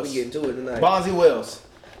 Who else? We getting to it tonight. Bonzi Wells.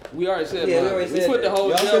 We already said we put the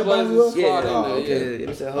whole Jailblazers squad in there. Yeah,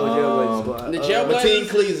 we said whole Jailblazers squad. The Jailblazers. Mateen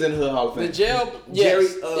Cleaves in the Hood Hall of Fame.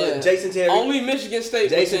 Jason Terry. Only Michigan State.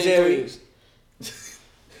 Jason Terry.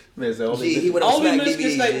 He went on only Smack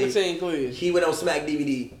Michigan DVD. State Mateen Cleaves. He went on Smack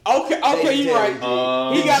DVD. Okay, you right. He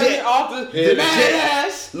got it off the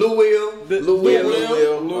badass. Lou Will.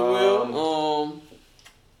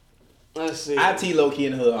 Let's see. IT low key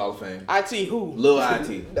in the Hood Hall of Fame. IT who? Lil IT.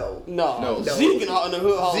 No. Zeke in the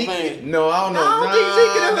Hood Hall of Fame. No, I don't know. I don't think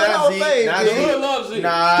Zeke in the Hood Hall of Fame. The Hood loves Zeke.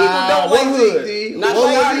 People don't like Zeke. Not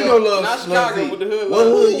Chicago, but the Hood What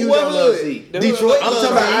loves hood you don't love Zeke? Detroit. I'm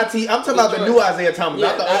talking about IT. I'm talking about the new Isaiah Thomas,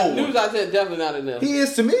 not the old one. one. New Isaiah definitely not in there. He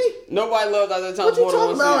is to me. Nobody loves Isaiah Thomas. What you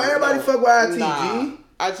talking about? Everybody fuck with IT, G.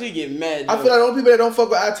 IT get mad. I feel like the only people that don't fuck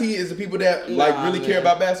with IT is the people that really care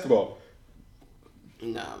about basketball.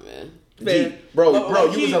 Nah, man. G, bro,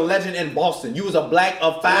 you was a legend in Boston. You was a 5'9"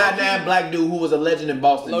 black dude who was a legend in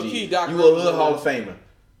Boston. Low G. key, Doc you were a Rivers Hood Hall of Famer.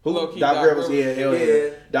 Who? Doc Rivers, hell yeah.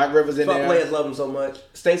 Doc Rivers in there. Players love him so much.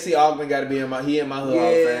 Stacey Augmon got to be in my Hood Hall of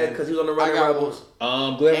Fame. Yeah, because he was on the Running Rebels.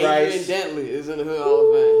 Glenn Rice. Adrian Dantley is in the Hood Hall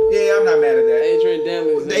of Fame. Yeah, I'm not mad at that. Adrian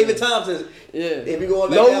Dantley. David Thompson. Yeah. If you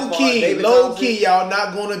going back low key, y'all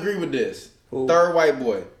not gonna agree with this. Who? Third white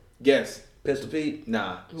boy. Guess. Pistol Pete.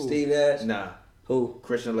 Nah. Steve Nash. Nah. Who?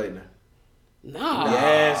 Christian Laettner. Nah.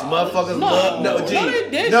 Yes, motherfuckers love. No, G.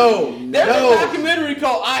 No. There's a documentary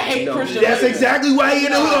called "I Hate Christian." That's exactly why he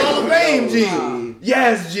in the Hood Hall of Fame, G.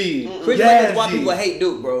 Yes, G. Christian Laettner's why people hate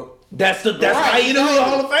Duke, bro. That's why he in the Hood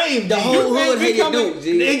Hall of Fame. The whole hood hated Duke,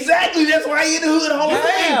 G. Exactly, that's why he in the Hood Hall of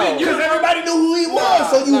Fame. Because everybody knew who he was,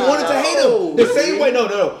 so you wanted to hate him. The same way,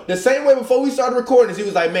 the same way before we started recording this, he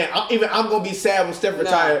was like, man, I'm gonna be sad when Steph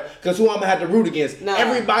retired because who I'm gonna have to root against.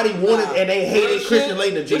 Everybody wanted and they hated Christian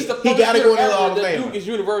Laettner, G. He gotta go in the Hall of Fame. Duke is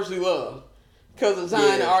universally loved because of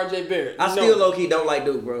Zion and RJ Barrett. I still low key don't like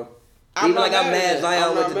Duke, bro. Even like I'm mad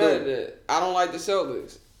Zion went to Duke. I don't like the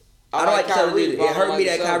Celtics. I don't like Kyrie. It hurt me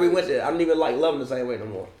that Kyrie went there. I don't even like love him the same way no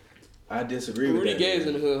more. I disagree with that. Rudy Gay's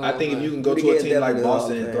in the Hood Hall. I think if you can go to a team like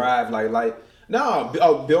Boston and thrive,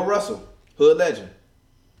 Bill Russell, Hood legend.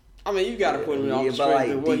 I mean, you gotta put him off the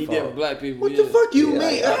strength of what he did for black people. What the fuck you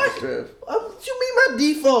mean? What you mean by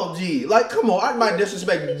default, G? Like, come on, I might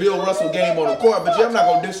disrespect Bill Russell game on the court, but I'm not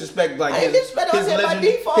gonna disrespect like his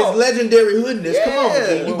legendary hoodness. Yeah. Come on,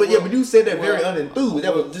 G. But you said that very unenthused.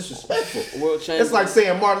 That was disrespectful. It's like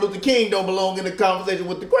saying Martin Luther King don't belong in the conversation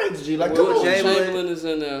with the greats, G. Like, Will Chamberlain is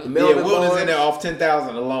in there. Will is in there off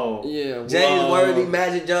 10,000 alone. Yeah, James Worthy,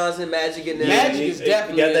 Magic Johnson, Magic in there. Magic is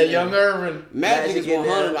definitely got that young Irvin. Magic is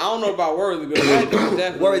 100. I don't know about Worthy, but Magic is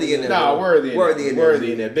definitely Worthy in there. Nah, Worthy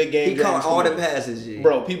in there. Big game. He caught all the passes, G.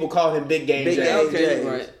 Bro, people call him Big Game James.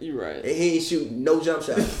 Okay, you right. And he ain't shooting no jump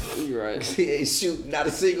shot. You right. He ain't shooting not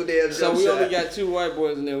a single damn jump shot. So we only got 2 white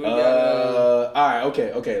boys in there. We got. All right.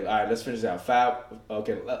 Okay. All right. Let's finish out. 5.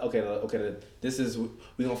 Okay. This is we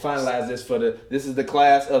gonna finalize this for the. This is the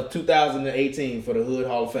class of 2018 for the Hood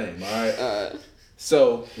Hall of Fame. All right.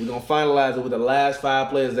 So we're gonna finalize it with the last 5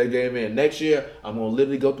 players that came in. Next year, I'm gonna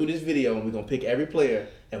literally go through this video and we're gonna pick every player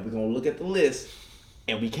and we're gonna look at the list.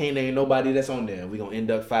 And we can't name nobody that's on there. We're going to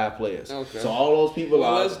induct 5 players. Okay. So all those people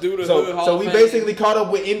are... Let's do the Hood Hall So of we Fame. basically caught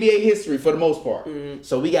up with NBA history for the most part. Mm-hmm.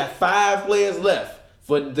 So we got 5 players left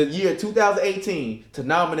for the year 2018 to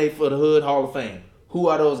nominate for the Hood Hall of Fame. Who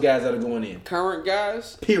are those guys that are going in? Current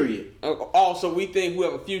guys? Period. Also, we think who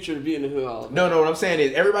have a future to be in the Hood Hall of Fame. No, what I'm saying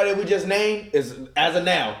is everybody that we just named is, as of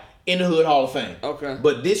now, in the Hood Hall of Fame. Okay.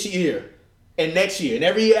 But this year... And next year, and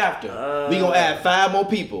every year after, we gonna add 5 more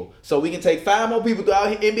people. So we can take 5 more people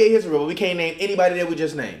throughout NBA history, but we can't name anybody that we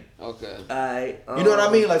just named. Okay. Alright. You know what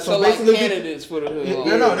I mean? Like so basically, candidates for the Hood Hall.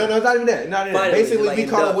 No, it's not even that. Basically, like we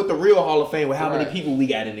call it with the real Hall of Fame with how many people we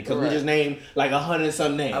got in it, because we just named like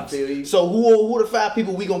 100-some names. I feel you. So who are the 5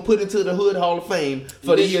 people we gonna put into the Hood Hall of Fame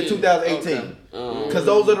for the year 2018? Because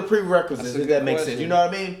those are the prerequisites. If that makes sense, you know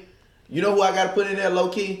what I mean? You know who I gotta put in there, low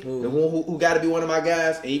key? The one who gotta be one of my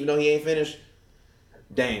guys, and even though he ain't finished.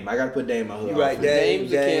 Dame. I gotta put Dame on Hood. You right,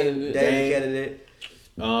 Dame's a candidate. Dame's candidate.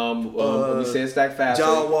 We said Stack 5.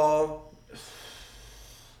 John Wall.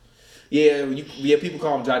 Yeah, people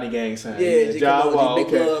call him Johnny Gang son. Yeah, John Wall.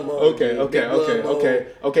 Okay,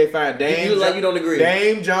 fine. Dame. You like you don't agree.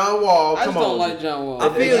 Dame, John Wall. I just don't like John Wall. I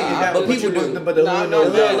feel you, but people do. But the Hood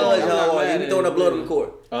knows John Wall. You throwing the blood on the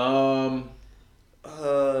court.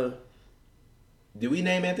 Did we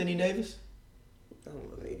name Anthony Davis?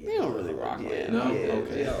 They don't really rock with it. No?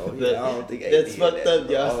 Okay. I don't think that's fucked up,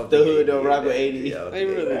 y'all. The Hood don't rock with 80. They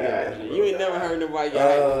really don't. You ain't never heard nobody get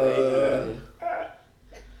hyped with 80.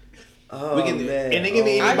 We can, man. And they give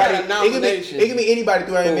me anybody. I got a nomination. It can be anybody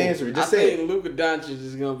throughout NBA history. Just say it. I think Luka Doncic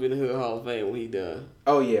is gonna be in the Hood Hall of Fame when he done.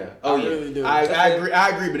 Oh yeah. I really do. I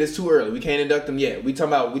agree, but it's too early. We can't induct them yet. We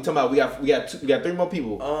talking about. We got 3 more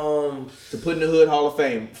people. To put in the Hood Hall of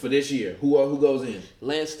Fame for this year. Who goes in?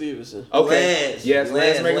 Lance Stevenson. Okay.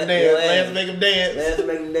 Lance make him dance. Lance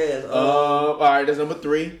make him dance. All right, that's number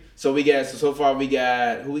 3. So we got so far we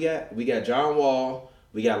got who we got? We got John Wall.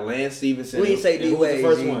 We got Lance Stevenson. We didn't say D Wade.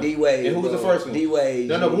 D Wade. And who was the first one? D Wade.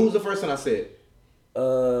 No, but who was the first one I said?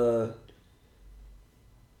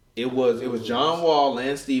 It was John Wall,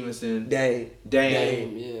 Lance Stevenson, Dame,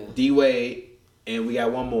 yeah. D Wade, and we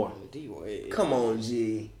got one more. D Wade. Come on,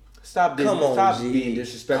 G. Stop being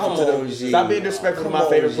disrespectful Stop being disrespectful to my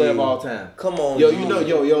favorite player of all time. Come on, yo, you know,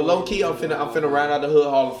 low key, I'm finna round out the Hood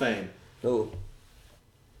Hall of Fame. Who?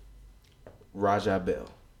 Rajah Bell.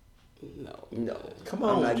 No. Come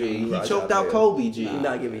on, G. He choked out Kobe, G. You're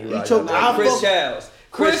not giving me He choked out Chris Childs.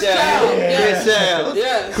 Chris Childs.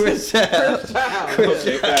 Yes. Chris Childs. Fine. Chris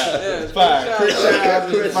Childs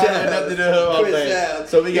is fine enough to the Hall of Fame.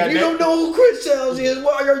 So we got. If you don't know who Chris Childs is,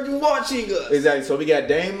 why are you watching us? Exactly. So we got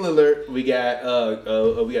Dame Lillard. We got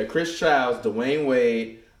Chris Childs, Dwayne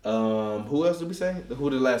Wade. Who else did we say? Who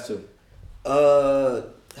the last 2?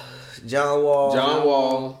 John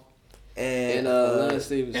Wall. And Lance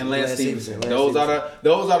Stevenson. Those are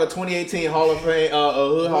the 2018 Hall of Fame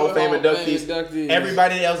Hood Hall of Fame inductees.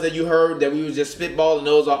 Everybody else that you heard that we was just spitballing,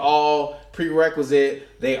 those are all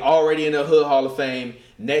prerequisite. They already in the Hood Hall of Fame.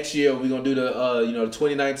 Next year we're gonna do the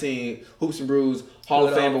 2019 Hoops and Brews Hall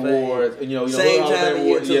of Fame Awards. Same Hall of time Fame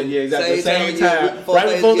Awards. Yeah, exactly. Same time.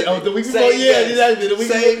 Right before the week before. Yeah, exactly. The week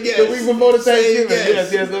before the Thanksgiving.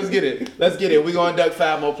 Yes. Let's get it. We're gonna induct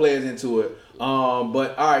 5 more players into it.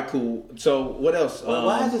 But all right, cool. So what else?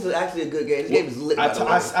 Why is this actually a good game? This game is lit.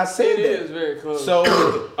 I said it that. Is very close. So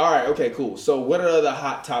all right, okay, cool. So what are other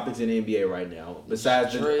hot topics in the NBA right now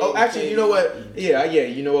besides? You know what? Yeah.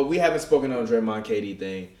 You know what? We haven't spoken on Draymond KD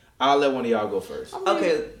thing. I'll let one of y'all go first.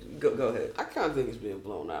 Okay, go ahead. I kind of think it's being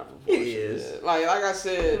blown out of proportion. It is. Yeah. Like I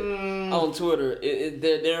said on Twitter,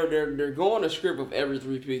 they're going the script of every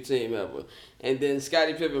 3P team ever, and then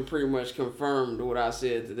Scottie Pippen pretty much confirmed what I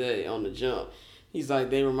said today on the jump. He's like,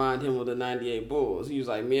 they remind him of the 98 Bulls. He was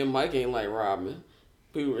like, me and Mike ain't like Rodman.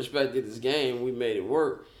 People respected this game. We made it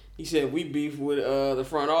work. He said, we beef with the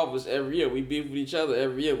front office every year. We beef with each other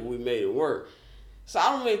every year, but we made it work. So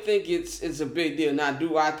I don't really think it's a big deal. Now,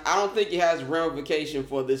 I don't think it has ramification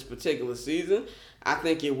for this particular season. I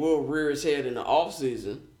think it will rear its head in the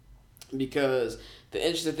offseason because the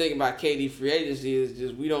interesting thing about KD free agency is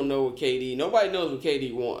just we don't know what nobody knows what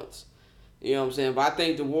KD wants. You know what I'm saying? But I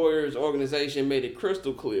think the Warriors organization made it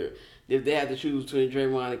crystal clear that if they had to choose between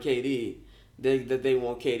Draymond and KD, that they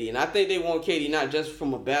want KD. And I think they want KD not just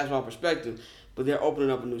from a basketball perspective, but they're opening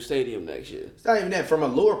up a new stadium next year. It's not even that. From a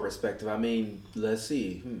lure perspective, I mean, let's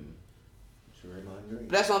see. Draymond Green. But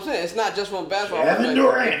that's what I'm saying. It's not just from a basketball Kevin perspective.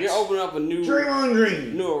 Durant. You're opening up a new Draymond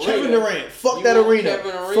Green. New arena. Kevin Durant. Fuck that arena.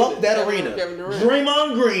 Fuck that Kevin arena. Durant.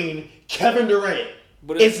 Draymond Green. Kevin Durant.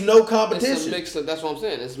 But it's no competition. It's a mix of, that's what I'm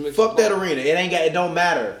saying. It's a mix Fuck that arena. It don't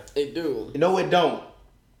matter. It do. No, it don't.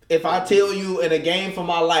 If I tell you in a game for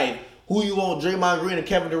my life who you want, Draymond Green and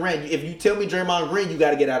Kevin Durant, if you tell me Draymond Green, you got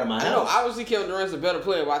to get out of my house. I know. Obviously, Kevin Durant's a better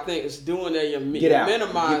player, but I think it's doing that you're Get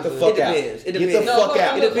minimizing. the fuck out. It depends. Get the fuck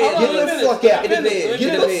out. Get the fuck out. Get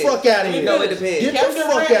the fuck out of here. No, it depends. Get the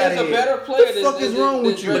fuck out of here. Is a better player What the fuck is wrong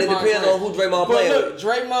with you? But it depends on who Draymond plays. But look,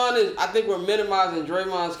 Draymond is. I think we're minimizing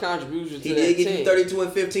Draymond's contribution to that team. He did give you 32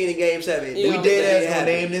 and 15 in Game 7. We did ask to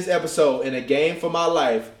name this episode in a game for my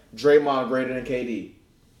life. Draymond greater than KD.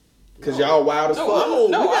 Cause y'all wild as fuck.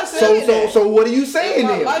 So what are you saying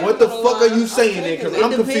then? What the fuck are you saying then? Cause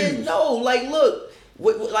I'm confused. No, like look,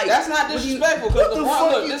 like that's not disrespectful. Because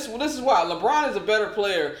LeBron, look, this is why LeBron is a better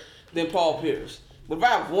player than Paul Pierce. But if I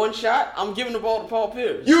have one shot, I'm giving the ball to Paul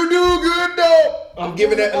Pierce. You do good though. I'm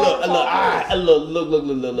giving that. Look.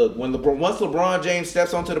 Once LeBron James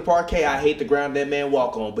steps onto the parquet, I hate the ground that man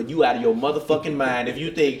walk on. But you out of your motherfucking mind if you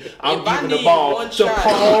think I'm giving the ball to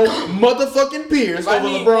Paul motherfucking Pierce over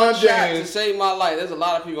LeBron James to save my life. There's a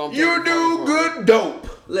lot of people. You do good dope.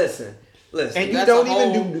 Listen. And you don't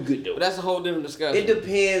even do good dope. But that's a whole different discussion. It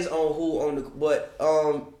depends on who on the. But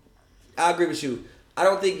I agree with you. I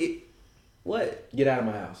don't think it. What? Get out of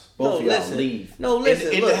my house. Both of y'all leave. No,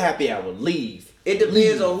 listen. In the happy hour, leave. It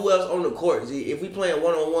depends on who else on the court. See, if we playing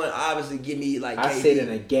one-on-one, obviously give me like KD. I said in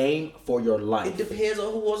a game for your life. It depends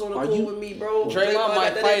on who else on the court with me, bro. Draymond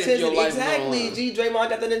might fight if your life exactly, G. Draymond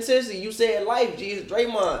got that intensity. You said life, G. It's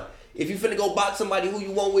Draymond. If you finna go box somebody, who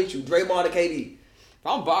you want with you? Draymond or KD? If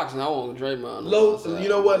I'm boxing, I want Draymond. You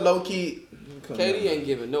know what? Low key. KD ain't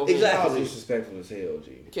giving no hands. Exactly. Disrespectful as hell,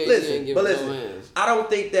 G. KD ain't giving no hands. I don't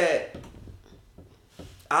think that.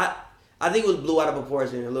 I think it was blew out of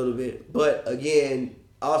proportion a little bit, but again,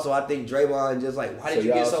 also I think Draymond just like, why did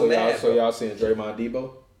you get so mad? So y'all saying Draymond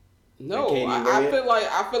Debo? No, I feel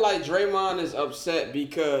like Draymond is upset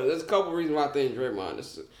because there's a couple reasons why I think Draymond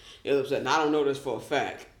is upset. And I don't know this for a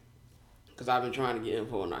fact because I've been trying to get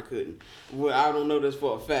info and I couldn't. Well, I don't know this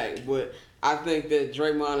for a fact, but I think that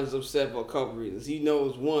Draymond is upset for a couple reasons. He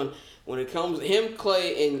knows one, when it comes him,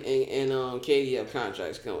 Clay and KD have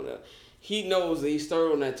contracts coming up. He knows that he's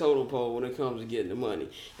third on that totem pole when it comes to getting the money.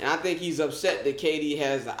 And I think he's upset that KD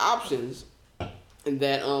has the options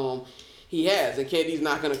that he has. And KD's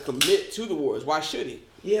not going to commit to the Warriors. Why should he?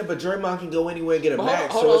 Yeah, but Draymond can go anywhere and get a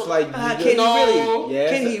max. So it's like, can he really?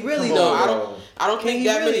 Yes, can he really though? I don't think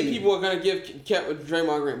that many people are gonna give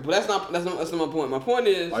Draymond Green. But that's not my point. My point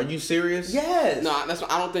is, are you serious? Yes. No, I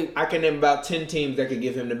don't think. I can name about 10 teams that could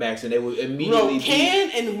give him the max, and they would immediately. No,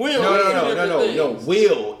 can and will. No.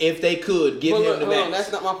 Will if they could give him the max.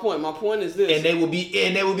 That's not my point. My point is this. And they will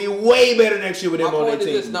be way better next year with him on their team. My point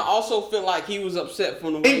is this. Now, I also feel like he was upset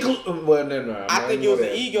from the way. No. I think it was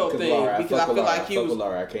an ego thing because I feel like he was.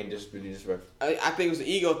 I can't just be disrespectful. I think it was an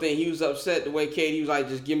ego thing. He was upset the way KD was like,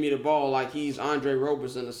 just give me the ball like he's Andre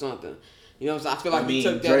Roberson or something. You know what I'm saying? I feel like he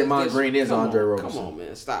took that. Draymond Green is Andre Roberson. Come on,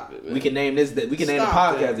 man. Stop it, man. We can name this. We can name the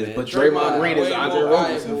podcast this, but Draymond Green is Andre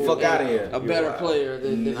Roberson. Fuck out of here. A better player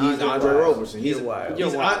than he's Andre Roberson. He's wild.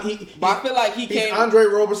 But I feel like he's Andre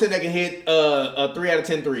Roberson that can hit 3 out of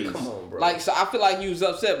 10 threes. Come on, bro. Like, so I feel like he was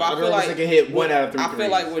upset, but I feel like can hit 1 out of 3 I feel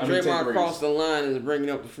like when Draymond 10 crossed the line is bringing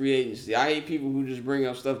up the free agency. I hate people who just bring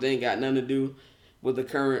up stuff they ain't got nothing to do with the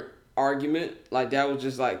current argument. Like, that was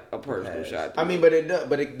just like a personal shot. I mean, but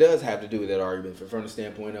it does have to do with that argument from the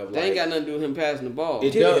standpoint of they ain't got nothing to do with him passing the ball.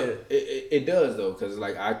 It does. It does though, because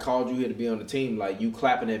like I called you here to be on the team. Like, you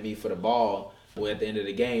clapping at me for the ball. Well, at the end of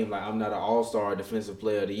the game, like, I'm not an all-star defensive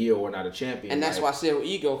player of the year or not a champion. And that's why I said well,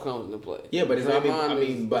 ego comes into play. Yeah, but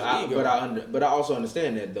I also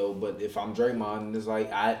understand that though. But if I'm Draymond, it's like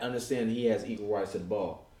I understand he has equal rights to the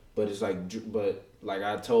ball. But it's like, like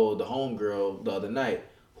I told the homegirl the other night,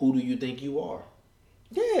 who do you think you are?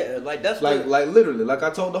 Yeah, like that's like literally, like I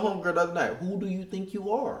told the homegirl the other night. Who do you think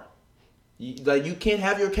you are? You can't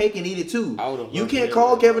have your cake and eat it too. You can't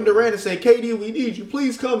call Kevin Durant and say, KD, we need you.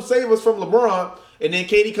 Please come save us from LeBron. And then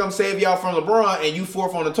KD come save y'all from LeBron, and you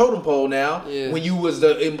fourth on the totem pole now. Yeah. When you was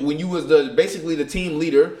the basically the team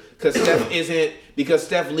leader, because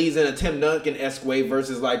Steph leads in a Tim Duncan-esque way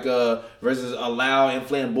versus versus a loud and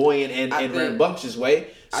flamboyant and rambunctious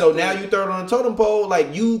way. So now you third on the totem pole,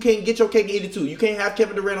 like you can't get your cake and eat it too. You can't have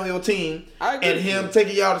Kevin Durant on your team and him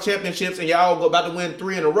taking y'all to championships and y'all about to win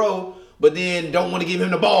 3 in a row. But then don't want to give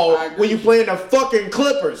him the ball when you playing the fucking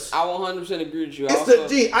Clippers. I 100% agree with you.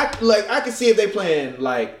 I can see if they playing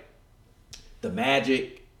like the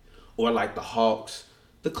Magic or like the Hawks.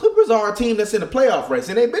 The Clippers are a team that's in the playoff race,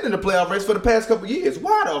 and they've been in the playoff race for the past couple years.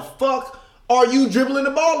 Why the fuck are you dribbling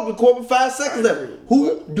the ball to the court with 5 seconds left?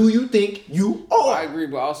 Who do you think you are? I agree,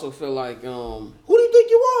 but I also feel like who do you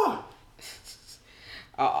think you are?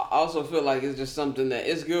 I also feel like it's just something that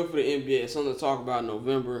it's good for the NBA. It's something to talk about in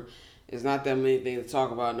November. It's not that many things to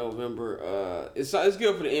talk about in November. It's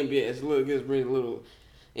good for the NBA. It brings a little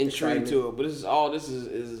intrigue to it. But this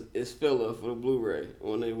is filler for the Blu-ray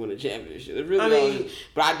when they win the championship. It's really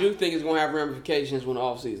but I do think it's gonna have ramifications when the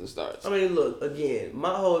offseason starts. I mean, look, again,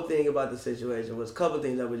 my whole thing about the situation was a couple of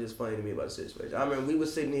things that were just funny to me about the situation. I remember we were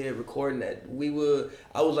sitting here recording that.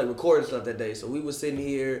 I was like recording stuff that day, so we were sitting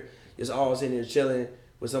here, just all sitting here chilling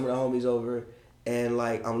with some of the homies over, and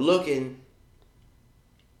like I'm looking.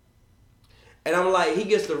 And I'm like, he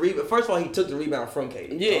gets the rebound. First of all, he took the rebound from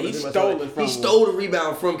KD. Yeah, he stole it from him. He stole the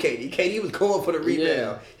rebound from KD. KD was going for the rebound.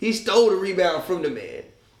 Yeah. He stole the rebound from the man.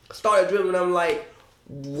 Started dribbling. I'm like,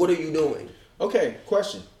 what are you doing? Okay,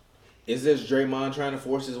 question. Is this Draymond trying to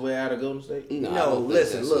force his way out of Golden State? No,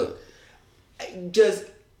 listen, look. I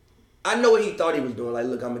know what he thought he was doing. Like,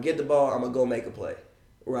 look, I'm going to get the ball. I'm going to go make a play.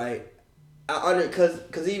 Right?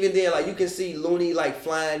 Because even then, like, you can see Looney, like,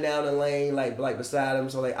 flying down the lane, like beside him.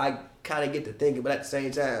 So, like, I kind of get to thinking, but at the same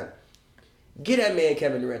time, get that man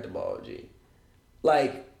Kevin Durant the ball, G.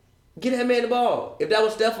 Like, get that man the ball. If that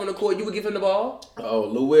was Steph on the court, you would give him the ball? Oh,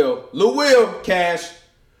 Lou Will, Cash.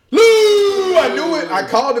 Lou! I knew it. I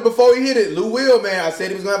called it before he hit it. Lou Will, man. I said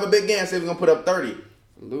he was going to have a big game. I said he was going to put up 30.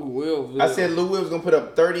 Lou Will. I said Lou Will was going to put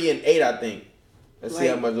up 30 and 8, I think. Let's see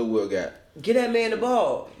how much Lou Will got. Get that man the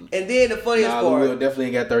ball. And then the funniest part. Lou Will definitely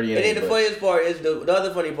ain't got 30 and then the funniest part is the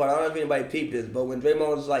other funny part. I don't know if anybody peeped this, but when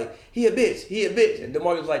Draymond was like, he a bitch. And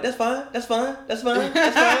DeMarcus was like, that's fine. Yeah, no, it's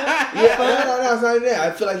not that.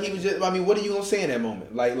 I feel like he was just, I mean, what are you going to say in that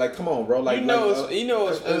moment? Like, come on, bro. Like, it's funny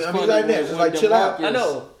like that. Just like, chill out. I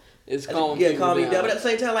know. It's calm me down. But at the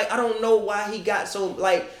same time, like, I don't know why he got so,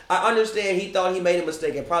 like, I understand he thought he made a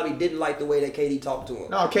mistake and probably didn't like the way that KD talked to him.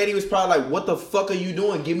 No, KD was probably like, what the fuck are you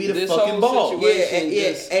doing? Give me the fucking ball. And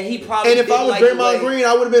he probably if I was Draymond Green,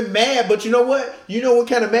 I would have been mad. But you know what? You know what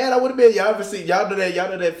kind of mad I would have been? Y'all ever see, y'all do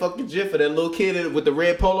that fucking gif of that little kid with the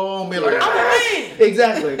red polo on, be like, I'm a man!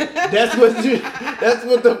 Exactly. That's what the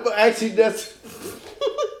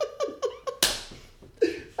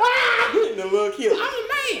little kid, I'm a man.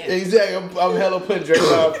 Exactly. I'm hella putting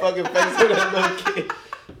Draymond's fucking face on that little kid.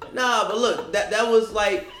 Nah, but look, that was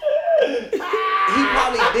like, he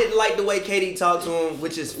probably didn't like the way KD talked to him,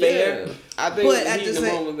 which is fair. Yeah, I think but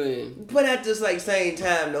at the same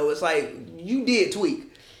time though, it's like you did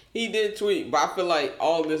tweak. He did tweak, but I feel like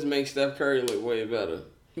all this makes Steph Curry look way better.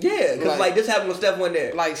 Yeah, because like this happened when Steph wasn't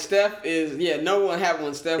there. Like Steph no one happened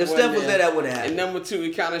when Steph wasn't there. If Steph was there, that wouldn't happen. And number 2,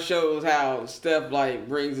 it kind of shows how Steph like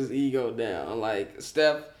brings his ego down. Like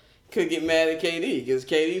Steph could get mad at KD because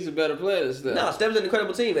KD's a better player than Steph. No, Steph's an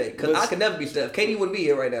incredible teammate. Because I could never be Steph. KD wouldn't be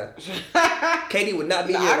here right now. KD would not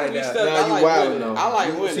be here right now. Now you wilding though. I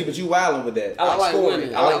like winning. See, but you wilding with that. I like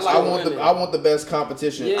winning. I want the best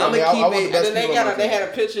competition. Yeah. I want the best. And then they had a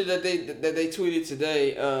picture that they tweeted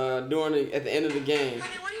today at the end of the game.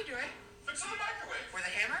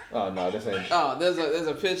 Oh no, this ain't. Oh, there's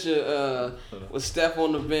a picture with Steph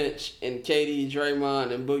on the bench and KD,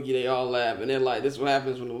 Draymond, and Boogie. They all laugh and they're like, "This is what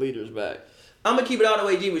happens when the leader's back." I'm gonna keep it all the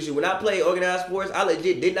way G with you. When I played organized sports, I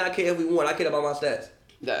legit did not care if we won. I cared about my stats.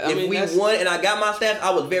 If we won and I got my stats,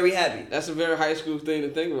 I was very happy. That's a very high school thing to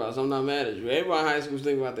think about. So I'm not mad at you. Everybody in high school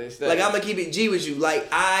thinking about their stats. Like I'm gonna keep it G with you.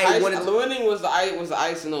 Like winning was the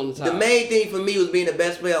icing on the top. The main thing for me was being the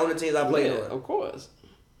best player on the teams I played on. Of course.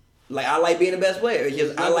 Like, I like being the best player. It's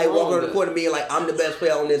just, I like walking on the court and being like, I'm the best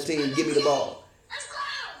player on this team. Give me the ball.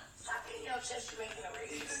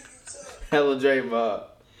 Hello, Draymond.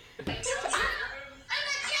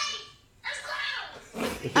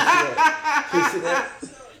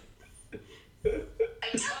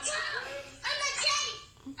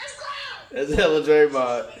 That's hella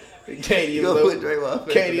Draymond. Katie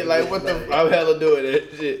like, what the? I'm hella doing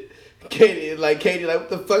that shit. Katie like, what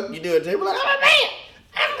the fuck you doing? Draymond like, I'm a man.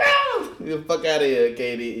 I'm grown. Get the fuck out of here,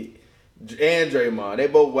 Katie. And Draymond, they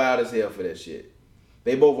both wild as hell for that shit.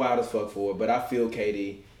 They both wild as fuck for it. But I feel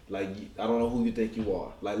Katie, like, I don't know who you think you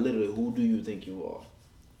are. Like, literally, who do you think you are?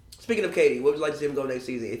 Speaking of Katie, what would you like to see him go next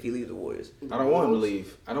season if he leaves the Warriors? I don't want him to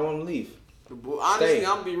leave. Honestly,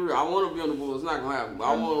 I'm gonna be real. I want to be on the Bulls. It's not gonna happen.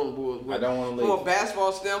 I want on the Bulls. I don't want to leave. From a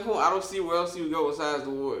basketball standpoint, I don't see where else he would go besides the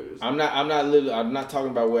Warriors. I'm not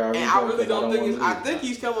talking about where I really don't think I think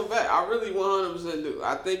he's coming back. I really 100% do.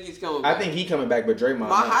 I think he's coming back. I think he's coming back, but Draymond.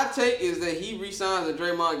 My hot take is that he resigns and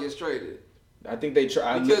Draymond gets traded. I think they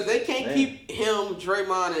try because they can't keep him,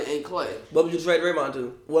 Draymond, and Clay. What would you trade Draymond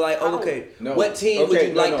to? Well, like, okay, no. What team would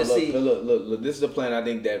you like to see? Look. This is a plan I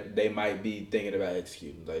think that they might be thinking about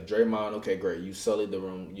executing. Like Draymond, okay, great. You sullied the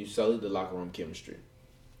room. You sullied the locker room chemistry.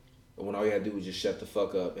 But when all you had to do was just shut the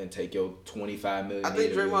fuck up and take your $25 million. I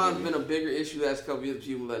think Draymond's been a bigger issue the last couple of years.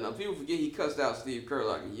 People letting up. People forget he cussed out Steve Kerr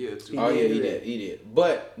like a year or two. Oh yeah, he did.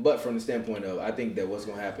 But from the standpoint of, I think that what's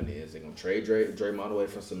gonna happen is they're gonna trade Draymond away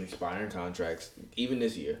from some expiring contracts, even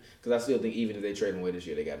this year. Because I still think even if they trade him away this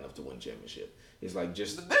year, they got enough to win a championship. It's like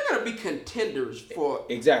just they're gonna be contenders for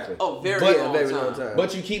exactly a very long time.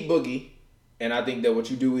 But you keep Boogie, and I think that what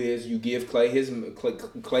you do is you give Clay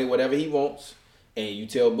Clay whatever he wants. And you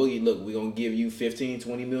tell Boogie, look, we're going to give you $15,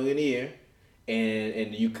 $20 million a year.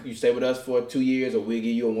 And you stay with us for 2 years or we'll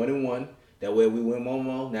give you a 1-and-1. That way we win one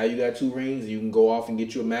more. Now you got 2 rings. And you can go off and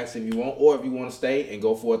get you a max if you want. Or if you want to stay and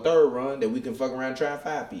go for a third run, then we can fuck around and try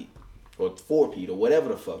 5-peat. Or 4-peat or whatever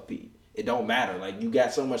the fuck peat. It don't matter. Like, you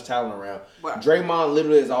got so much talent around. But Draymond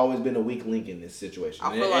literally has always been a weak link in this situation.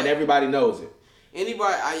 And everybody knows it.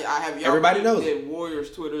 Anybody, everybody knows that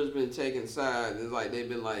Warriors Twitter has been taking sides. It's like they've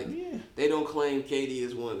been like, they don't claim KD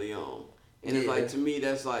as one of their own. And it's like, to me,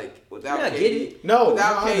 that's like, without KD.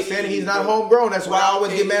 I understand he's not homegrown. That's why I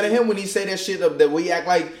always get mad at him when he say that shit that we act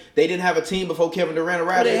like they didn't have a team before Kevin Durant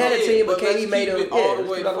arrived. They had a team, but KD made them all the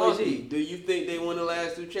way funky. Do you think they won the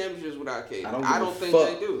last 2 championships without KD? I don't think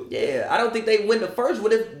they do. Yeah, I don't think they win the first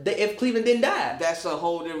one if Cleveland didn't die. That's a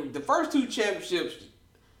whole different. The first 2 championships.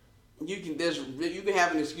 You can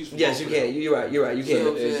have an excuse for yes, you can. You're right. You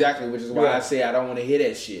can. Exactly, which is why I say I don't want to hear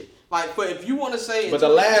that shit. Like, but if you want to say, but the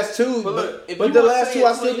last 2,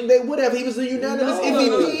 I still think they would have. He was a unanimous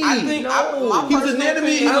MVP. I think he was a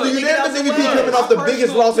unanimous MVP coming off the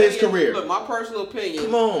biggest loss of his career. Look, my personal opinion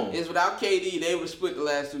is without KD, they would have split the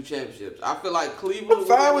last 2 championships. I feel like Cleveland. I'm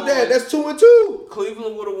fine with that. That's 2-2.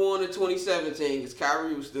 Cleveland would have won in 2017 because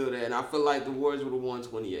Kyrie was still there, and I feel like the Warriors would have won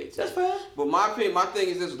 2018. That's fine. But my opinion, my thing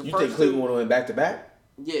is this: you think Cleveland would have went back-to-back?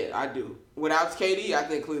 Yeah, I do. Without KD, I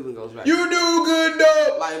think Cleveland goes back. You do good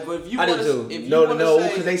though. Like, but if you want to, no,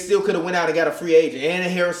 because they still could have went out and got a free agent and a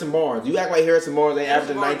Harrison Barnes. You act like Harrison Barnes ain't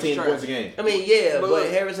averaging 19 points a game. I mean, yeah, but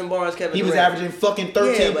Harrison Barnes, Kevin Durant. He was averaging fucking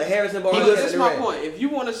 13. Yeah, but Harrison Barnes. That's my point. If you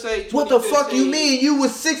want to say, what the fuck you mean? You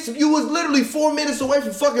was literally 4 minutes away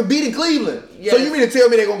from fucking beating Cleveland. Yes. So you mean to tell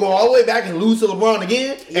me they're gonna go all the way back and lose to LeBron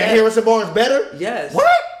again? Yes. And Harrison Barnes better? Yes. What?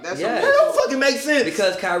 That don't fucking make sense.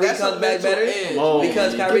 Because Kyrie comes back better.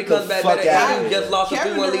 Because Kyrie comes back better. And you just lost a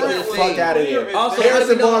 2-1 lead to the fuck out of here. Also,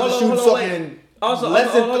 Harrison Barnes shoots fucking. Also, wait.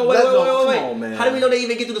 How do we know they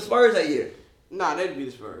even get to the Spurs that year? Nah, they'd be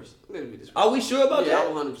the Spurs. Are we sure about that?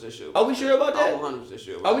 I'm 100% sure. Are we sure about that? I'm 100%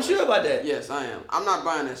 sure. Are we sure about that? Yes, I am. I'm not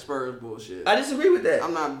buying that Spurs bullshit. I disagree with that.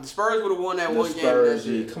 I'm not. The Spurs would have won that one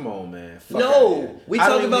game. Come on, man. No, we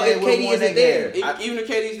talking about if KD isn't there. Even if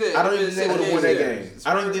KD's there, I don't even think they would have won that game.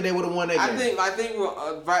 I don't even think they would have won that game. I think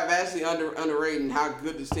we're vastly underrating how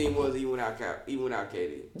good this team was even without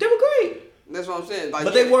KD. They were great. That's what I'm saying. Like,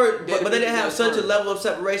 but they weren't. But they didn't have such a level of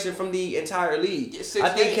separation from the entire league. I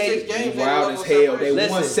think KD games wild as hell. They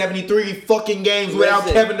won 73 fucking games without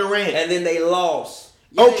Kevin Durant, and then they lost.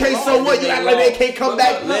 Yeah, okay, so what? You act like they can't come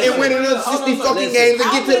back and win another 60 fucking games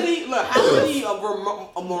and get to. Look, how many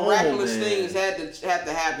miraculous things had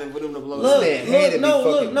to happen for them to blow? Look,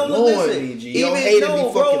 listen. G. Your hate to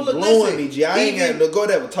be fucking blowing me, G. I ain't got to go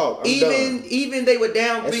there and talk. Even they were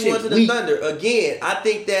down 3-1 to the Thunder. Again, I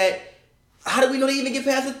think that. How do we know they even get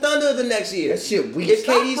past the Thunder the next year? That shit weak. If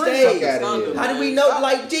KD stays, how do we know?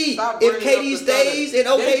 If KD stays in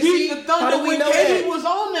OKC, how do we know that? KD was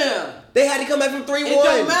on there. They had to come back from 3-1. It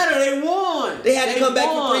don't matter. They won. They had to come back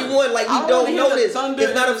from 3-1. Like, we don't know this.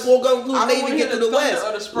 It's not a foregone conclusion they even get to the West.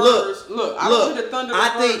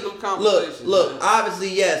 Look,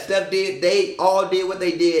 obviously, yes, Steph did. They all did what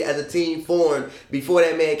they did as a team formed before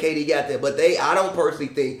that man KD got there. But I don't personally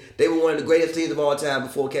think they were one of the greatest teams of all time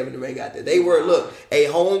before Kevin Durant got there. They were, a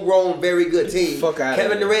homegrown, very good team.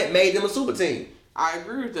 Kevin Durant made them a super team. I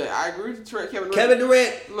agree with that. I agree with Kevin Durant. Kevin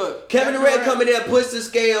Durant. Look, Kevin Durant coming there, push the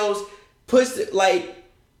scales, like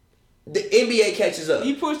the NBA catches up.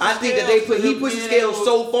 He pushed the I think that he pushed the scales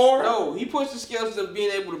so far. No, he pushed the scales to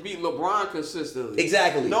being able to beat LeBron consistently.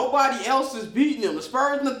 Exactly. Nobody else is beating him. The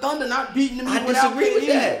Spurs and the Thunder not beating him. I disagree with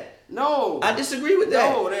that. No, I disagree with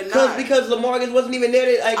that. No, they're not. Because LaMarcus wasn't even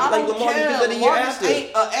there. Like LaMarcus did the year after.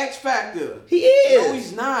 Ain't an X factor. He is. No,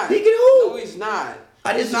 he's not. He can hoop. No, he's not.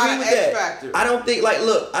 I disagree not with an that. X factor. I don't think.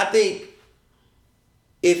 I think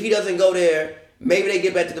if he doesn't go there, maybe they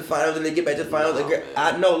get back to the finals and they get back to the finals.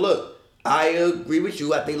 I agree with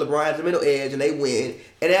you. I think LeBron has the middle edge and they win.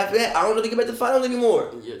 And after that, I don't know if they get back to the finals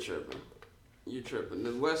anymore. You're tripping.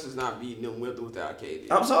 The West is not beating them with or without KD.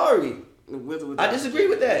 I'm sorry. I disagree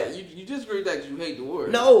with that. You disagree with that because you hate the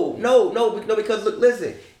Warriors. No, because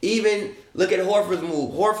listen. Even look at Horford's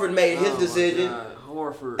move. Horford made his decision.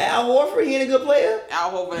 Horford. Al Horford, he ain't a good player.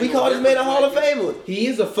 Al Horford. We call this man a Hall of Famer. He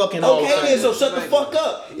is a fucking Hall of Famer. Okay, then, so shut the fuck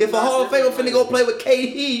up. If a Hall of Famer finna go play with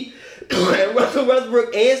KD and Russell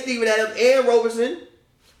Westbrook and Steven Adams and Robertson,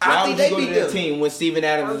 I think they beat them. Team when Steven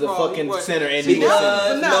Adams is a fucking center and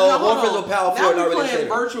because Horford's a power forward, not really center.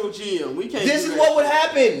 Virtual GM. We can't. This is what would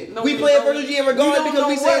happen. We playing virtual GM regardless because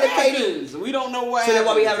we saying that KD. We don't know what. So then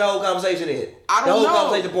why we having the whole conversation then? I don't know. The whole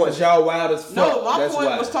conversation point. Y'all wild as fuck. No, my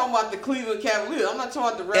point was talking about the Cleveland Cavaliers. I'm not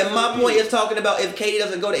talking about the rest. And my point is talking about if KD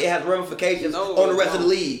doesn't go there, it has ramifications on the rest of the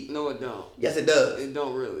league. No, it don't. Yes, it does. It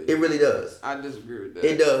don't really. It really does. I disagree with that.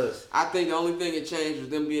 It does. I think the only thing that changed was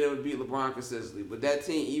them being able to beat LeBron consistently. But that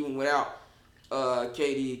team, even without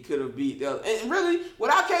KD, could have beat the other. And really,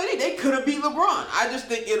 without KD, they could have beat LeBron. I just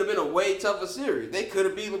think it would have been a way tougher series. They could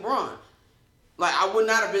have beat LeBron. Like, I would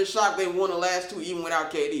not have been shocked they won the last two even without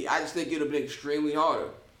KD. I just think it would have been extremely harder.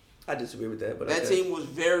 I disagree with that, but that team was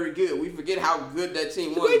very good. We forget how good that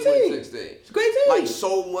team was in 2016. It's a great team. Like,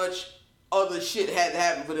 so much other shit had to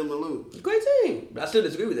happen for them to lose. It's a great team. But I still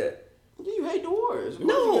disagree with that. You hate the Warriors.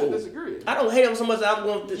 No, you disagree. I don't hate them so much that I'm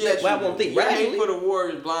going to think. I won't think your rationally. hate for the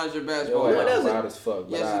Warriors blinds your basketball. No, it doesn't. Wild as fuck.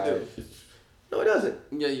 Yes, it do. No, it doesn't.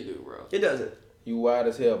 Yeah, you do, bro. It doesn't. You wild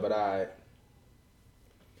as hell, but I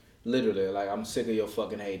literally I'm sick of your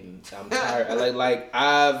fucking hating. I'm tired. like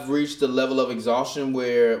I've reached the level of exhaustion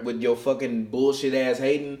where with your fucking bullshit ass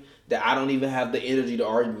hating that I don't even have the energy to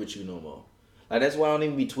argue with you no more. Like that's why I don't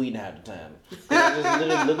even be tweeting half the time. I just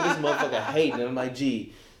literally look at this motherfucker hating and I'm like,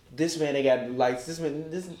 gee. This man, they got like this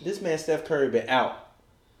man Steph Curry been out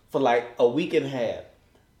for like a week and a half.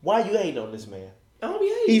 Why you hating on this man? I don't be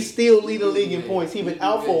hating. He's still leading the league in points. He been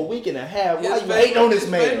out for a week and a half. Why you hating on this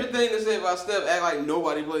man? Favorite thing to say about Steph, act like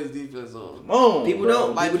nobody plays defense on him. Oh, people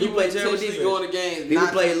don't. Like people do play terrible defense. Going to games. People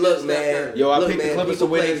play. Look, man. Yo, I picked the Clippers to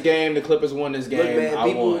win this game. The Clippers won this game. Look, man, I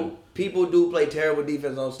won. People do play terrible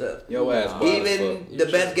defense on Steph. Yo ass. Even the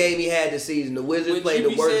best game he had this season, the Wizards played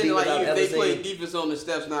the worst defense I've ever seen. If they play defense on the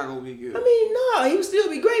Steph's not gonna be good. I mean, no, he would still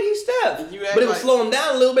be great. He's Steph, but it would slow him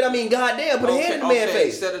down a little bit. I mean, goddamn, put a hand in the man's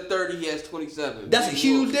face. Instead of 30, he has 27. That's a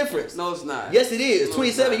huge difference. No, it's not. Yes, it is.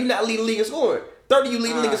 27, you're not leading the league in scoring. 30, you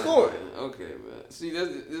leading the league in scoring. Okay, man. See,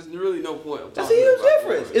 there's really no point. That's a huge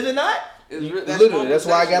difference, is it not? Literally, that's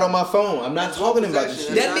why I got on my phone. I'm not talking about this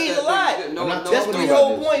shit. That means a lot. That's 3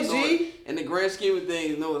 whole points, G. In the grand scheme of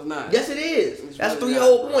things, no, it's not. Yes, it is. That's 3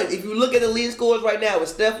 whole points. If you look at the league scores right now, with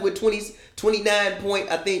Steph with 29 point,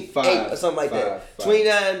 I think 8 or something like that.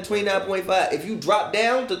 29.5. If you drop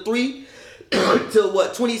down to 3 to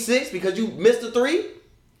what 26 because you missed a 3,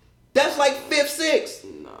 that's like 5th,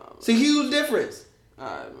 6th. Nah, it's a huge difference. All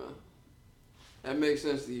right, man. That makes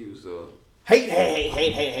sense to you, so. Hate.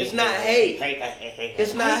 It's not hate.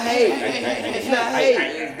 It's not hate. It's not hate.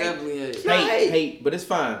 It's definitely hate. Hate, but it's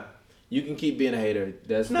fine. You can keep being a hater.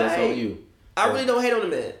 That's on you. I really don't hate on the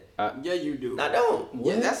man. Yeah, you do. I don't.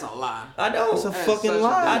 Yeah, that's a lie. I don't. It's a fucking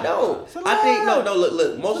lie. I don't. I think no.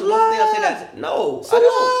 Look. Most of the things I say that no. I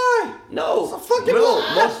don't. No. It's a fucking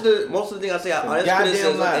lie. Most of the things I say are honest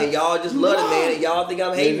criticism, and y'all just love the man, and y'all think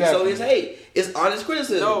I'm hating. So it's hate. It's honest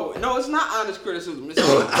criticism. No, it's not honest criticism. It's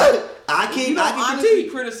I can honestly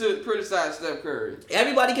criticize Steph Curry.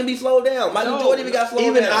 Everybody can be slowed down. Michael Jordan even got slowed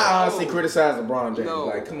down. Even I honestly criticize LeBron James.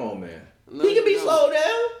 Like, come on, man. He can be slowed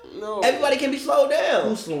down. No. Everybody can be slowed down.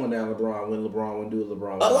 Who's slowing down LeBron when LeBron wouldn't do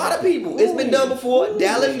LeBron? A lot of people. It's been done before.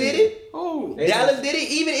 Dallas did it. Oh, Dallas did it.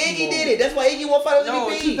 Even Iggy did it. That's why Iggy won Finals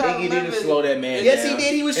MVP. Iggy didn't slow that man Yes, down. he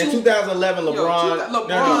did. He was shooting. In 2011,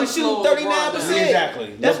 LeBron He was shooting 39%.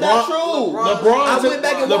 Exactly. That's not true.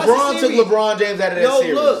 LeBron took LeBron James out of that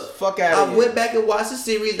series. Look, fuck out of here. I went back and watched the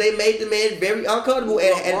series. They made the man very uncomfortable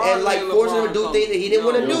and like forcing him to do things that he didn't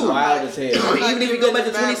want to do. Wild as hell. Even if you go back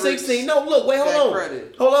to 2016, hold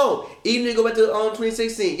on. Even if you go back to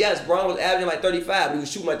 2016, yes, Bron was averaging like 35, but he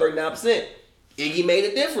was shooting like 39%. Iggy made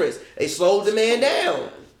a difference. They slowed the man down.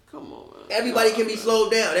 Come on. Everybody can be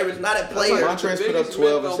slowed down. There is not a player. Montrezl put up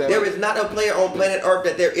 12 and 7. There is not a player on planet Earth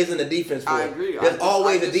that there isn't a defense for. I agree. There's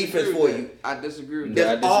always a defense for you. I disagree with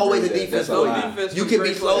that. There's always a defense for you. You can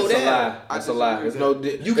be slowed down. That's a lie. There's no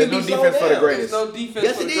defense for the greatest. There's no defense.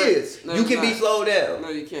 Yes, it is. You can be slowed down. No,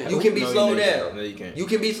 you can't. You can be slowed down. No, you can't. You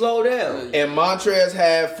can be slowed down. And Montrezl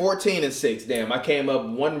had 14 and 6. Damn, I came up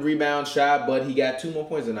 1 rebound shy, but he got 2 more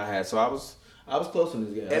points than I had. So I was close in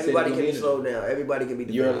this game. Everybody can be slowed down. Everybody can be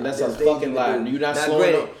defended. That's a fucking lie. You're not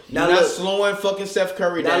slowing. You're not slowing fucking Steph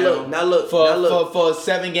Curry down. Now look. For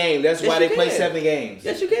 7 games. That's why they play 7 games.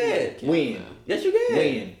 Yes, you can. Win. Yes, you can.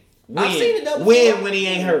 Win. I've seen it though. Win when he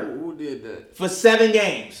ain't hurt. Who did that? For 7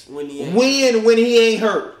 games. Win when he ain't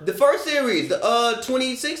hurt. The first series, the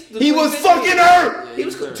 26. He was fucking hurt. He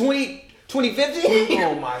was 2015?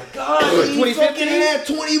 Oh my God. 2015 had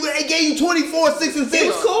 20. They gave you 24, 6 and 6. It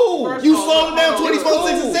was cool. You slowed him down 24,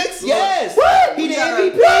 6 and 6? Yes. What? He the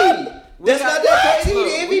MVP. That's not that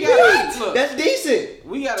crazy. He the MVP. That's decent.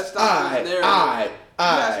 We gotta stop this narrative. We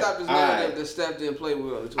gotta stop this narrative that Steph didn't play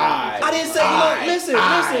well. I didn't say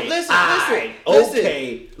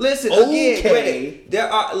listen. Again, Greg, there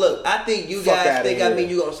are. Look, I think you guys think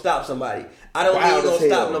you're gonna stop somebody. I don't think you're gonna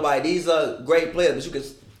stop nobody. These are great players, but you can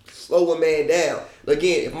slow a man down.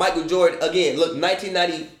 Again, if Michael Jordan, look,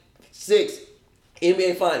 1996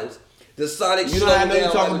 NBA Finals. The Sonics. You know I know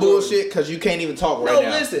you're talking bullshit because you can't even talk right now.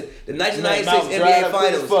 No, listen. The 1996 NBA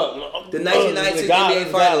Finals. The 1996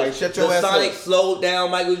 NBA Finals. The Sonics slowed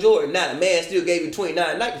down Michael Jordan. Now, the man still gave you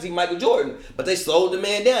 29 nights because he's Michael Jordan. But they slowed the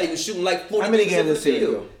man down. He was shooting like 40 How many games this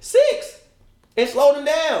season? 6. And slowed him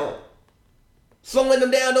down. Slowing them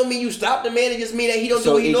down don't mean you stop the man. It just mean that he don't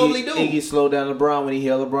do what he normally do. Iggy slowed down LeBron when he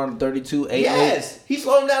held LeBron to 32, 8 Yes. He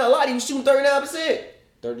slowed him down a lot. He was shooting 39%.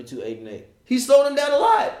 32, 8 and 8. He slowed him down a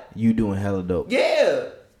lot. You doing hella dope. Yeah.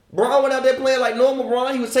 Bron went out there playing like normal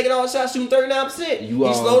Bron. He was taking all the shots, shooting 39%. He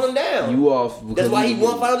slowed him down. You off. That's why he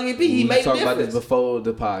won Finals MVP. He made a difference. We talked about this before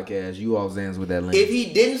the podcast. You off Zans with that lean. If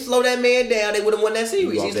he didn't slow that man down, they would have won that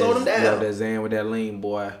series. He slowed him down. You off that Zan with that lean,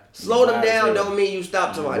 boy. Slowed him down don't mean you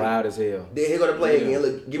stop somebody. Wild as hell. Then he's going to play again.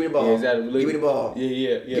 Look, give me the ball. Yeah, exactly. Give me the ball.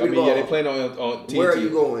 Yeah. Give me the ball. Yeah, they playing on TNT. Where are you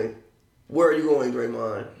going? Where are you going,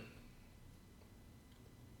 Draymond?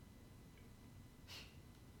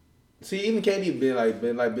 See, even KD been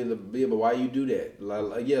but why you do that?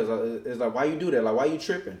 It's like why you do that? Like why you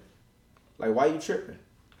tripping? Like why you tripping?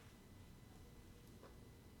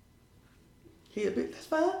 He a bit. That's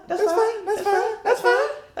fine.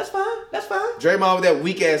 Draymond with that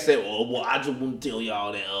weak ass said, well, I just want to tell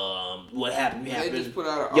y'all that what happened. They just put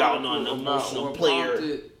out an y'all know an emotional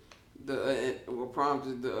player. What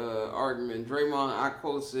prompted the argument? Draymond, I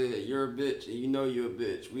quote said, "You're a bitch, and you know you're a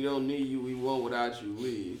bitch. We don't need you. We won't without you.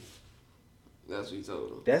 Leave." That's what he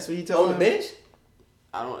told him. That's what he told him? On the bench?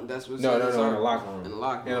 I don't. That's what. No, in the locker room. In the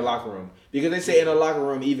locker room. Because they say in the locker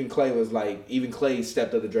room, even Clay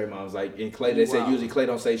stepped up to Draymond. Was like, and Clay, they said usually Clay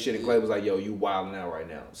don't say shit, and Clay was like, "Yo, you wilding out right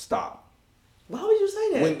now. Stop." Why would you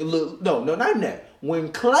say that? No, not even that.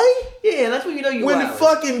 When Clay, that's when you know you. When wild. the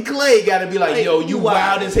fucking Clay got to be like, "Yo, you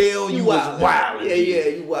wild as hell. You was wild." Yeah,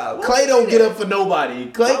 you wild. Clay don't get up for nobody.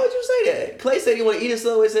 Clay, why would you say that? Clay said he want to eat his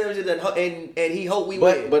Subway sandwiches and he hope we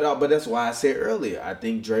win. But that's why I said earlier. I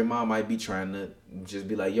think Draymond might be trying to just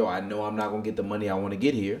be like, "Yo, I know I'm not gonna get the money I want to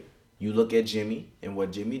get here." You look at Jimmy and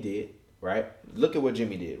what Jimmy did, right? Look at what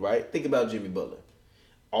Jimmy did, right? Think about Jimmy Butler.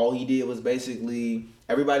 All he did was basically,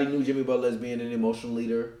 everybody knew Jimmy Butler as being an emotional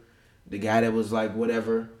leader, the guy that was like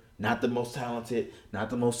whatever, not the most talented, not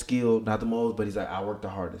the most skilled, not the most, but he's like, I work the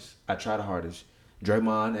hardest, I try the hardest.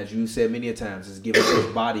 Draymond, as you said many a times, is giving his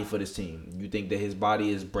body for this team. You think that his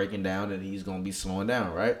body is breaking down and he's gonna be slowing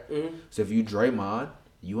down, right? Mm-hmm. So if you Draymond,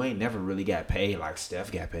 you ain't never really got paid like Steph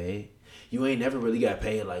got paid. You ain't never really got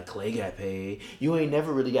paid like Clay got paid. You ain't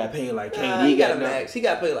never really got paid like KD he got a max. He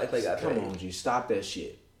got paid like Clay got paid. Come on, G, stop that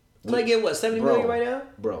shit. Clay get what, 70 million right now?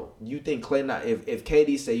 Bro, you think Clay not, if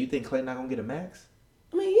KD say you think Clay not gonna get a max?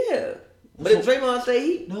 I mean, yeah. But if Draymond say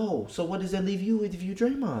he... No, so what does that leave you with if you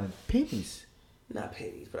Draymond? Pennies. Not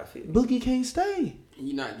pennies, but I feel Boogie can't stay.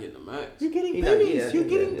 You're not getting a max. You're getting pennies. You're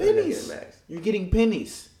getting pennies. You're getting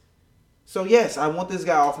pennies. So yes, I want this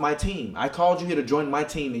guy off my team. I called you here to join my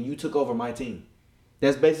team and you took over my team.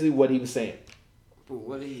 That's basically what he was saying. But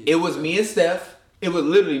what it was me and Steph. It was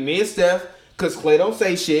literally me and Steph. Because Clay don't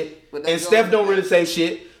say shit. and Steph don't really say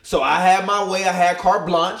shit. So I had my way. I had carte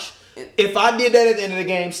blanche. If I did that at the end of the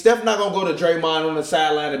game, Steph not gonna go to Draymond on the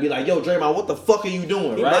sideline and be like, "Yo, Draymond, what the fuck are you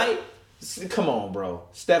doing?" He right? Might. Come on, bro.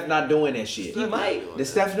 Steph not doing that shit. He might.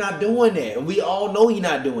 Steph's not doing that, and we all know he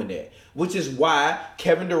not doing that. Which is why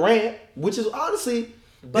Kevin Durant, which is honestly.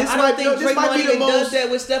 But I don't think Draymond even does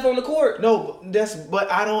that with Steph on the court. No,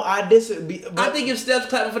 I disagree. I think if Steph's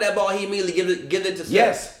clapping for that ball, he immediately gives it to Steph.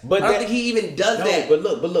 Yes, but I don't think he even does that. But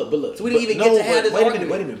look. So we didn't even get to have this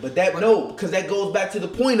argument. Wait a minute. But because that goes back to the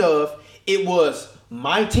point of it was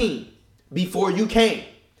my team before you came.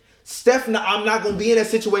 Steph, I'm not gonna be in that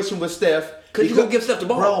situation with Steph. Because you gonna give Steph the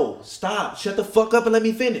ball. Bro, stop. Shut the fuck up and let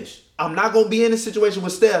me finish. I'm not gonna be in this situation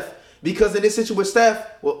with Steph because in this situation with Steph,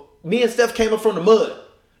 well, me and Steph came up from the mud.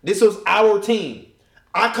 This was our team.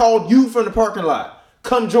 I called you from the parking lot.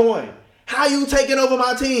 Come join. How you taking over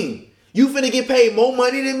my team? You finna get paid more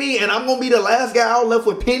money than me and I'm gonna be the last guy out left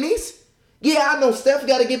with pennies? Yeah, I know Steph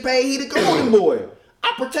gotta get paid. He the golden boy.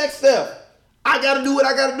 I protect Steph. I gotta do what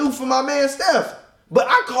I gotta do for my man Steph. But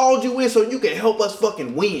I called you in so you can help us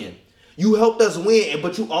fucking win. You helped us win,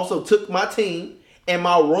 but you also took my team and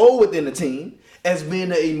my role within the team as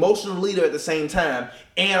being an emotional leader at the same time,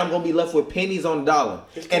 and I'm gonna be left with pennies on the dollar.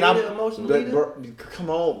 And I'm an emotional leader. Come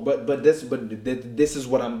on, but this is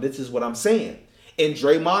what I'm saying. In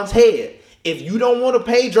Draymond's head, if you don't want to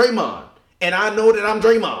pay Draymond, and I know that I'm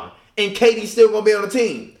Draymond, and KD's still gonna be on the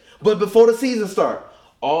team, but before the season start,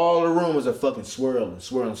 all the rumors are fucking swirling.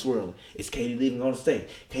 Is KD leaving Golden State?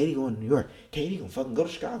 KD going to New York? KD gonna fucking go to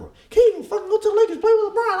Chicago? KD gonna fucking go to the Lakers, play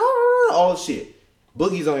with LeBron? All shit.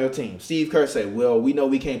 Boogie's on your team. Steve Kerr said, well, we know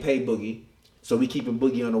we can't pay Boogie, so we keeping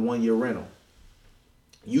Boogie on a 1-year rental.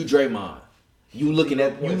 You Draymond. You looking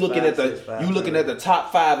at the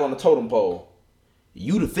top 5 on the totem pole.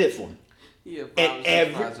 You the 5th one. Yeah,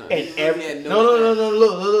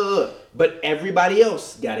 look. But everybody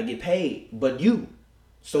else gotta get paid. But you.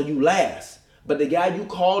 So you last. But the guy you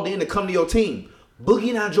called in to come to your team,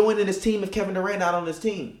 Boogie not joining his team if Kevin Durant not on his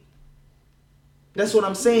team. That's what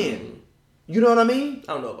I'm saying. You know what I mean?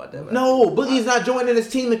 I don't know about that. Man. No, Boogie's not joining his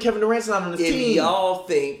team and Kevin Durant's not on his team. If y'all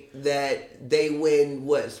think that they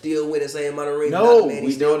still win the same amount of rings? No,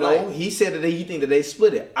 we don't know. He said that he think that they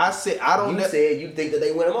split it. I said I don't know. You said you think that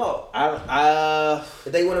they win them all.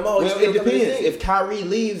 If they win them all, well, it depends. If Kyrie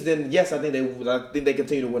leaves, then yes, I think they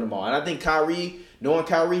continue to win them all. And I think knowing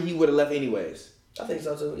Kyrie, he would have left anyways. I think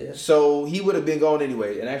so too, yeah. So he would have been gone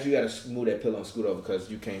anyway. And actually, you got to move that pillow and scoot over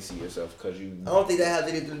because you can't see yourself. I don't think that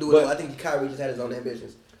has anything to do with it. I think Kyrie just had his own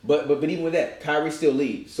ambitions. But even with that, Kyrie still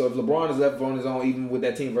leads. So if LeBron is left on his own, even with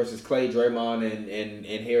that team versus Clay, Draymond,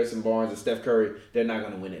 and Harrison Barnes and Steph Curry, they're not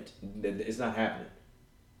going to win it. It's not happening.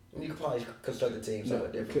 You could probably construct a team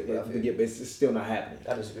somewhat different. But it's still not happening.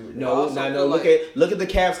 I disagree with that. No. Look at the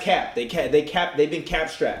Cavs cap. They've been cap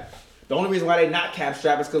strapped. The only reason why they're not cap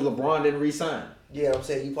strapped is because LeBron didn't re-sign. Yeah, I'm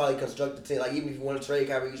saying you probably construct a team. Like even if you want to trade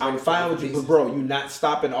Kyrie, I'm fine with you, but bro, you're not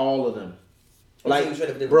stopping all of them.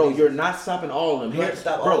 You're not stopping all of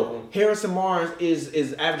them. Harrison Barnes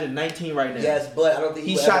is averaging 19 right now. Yes, but I don't think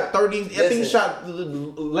he shot 30. I think he shot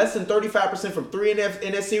less than 35% from 3 in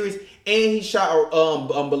that series, and he shot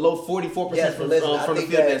below 44% from the field in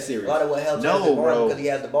that series. A lot of what helps because he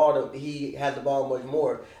has the ball. He has the ball much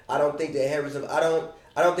more. I don't think that Harrison.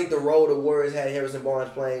 I don't think the role the Warriors had Harrison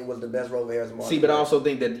Barnes playing was the best role for Harrison Barnes. See, but I also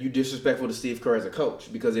think that you're disrespectful to Steve Kerr as a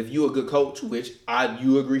coach. Because if you're a good coach, which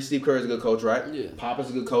you agree Steve Kerr is a good coach, right? Yeah. Pop is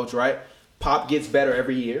a good coach, right? Pop gets better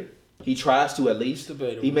every year. He tries to at least.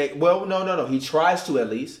 Debatable. No. He tries to at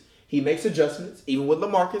least. He makes adjustments. Even with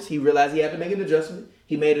LaMarcus, he realized he had to make an adjustment.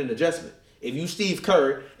 He made an adjustment. If you Steve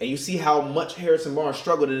Kerr and you see how much Harrison Barnes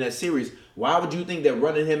struggled in that series, why would you think that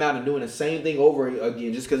running him out and doing the same thing over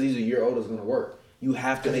again just because he's a year older is going to work? You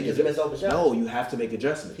have to make adjustments. No, you have to make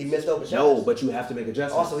adjustments. He missed open shots. No, but you have to make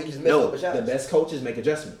adjustments. Also, he just missed open shots. The best coaches make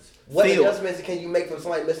adjustments. What adjustments can you make from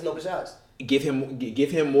somebody missing open shots? Give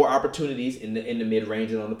him more opportunities in the mid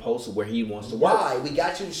range and on the post where he wants to work. Why? We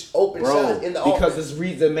got you open shots in the offense.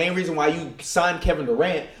 Because the main reason why you signed Kevin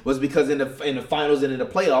Durant was because in the finals and in the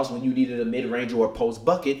playoffs when you needed a mid range or a post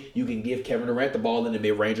bucket, you can give Kevin Durant the ball in the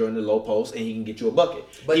mid range or in the low post and he can get you a bucket.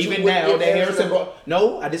 But even now that Harrison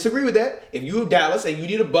no, I disagree with that. If you're Dallas and you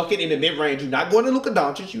need a bucket in the mid range, you're not going to Luka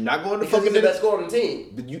Doncic. You're not going to fucking the best scorer on the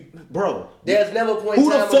team. But there's never a point. Who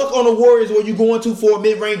the fuck on the Warriors were you going to for a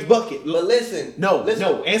mid range bucket? But listen. No.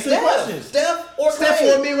 Answer the question. Steph or Clay. Steph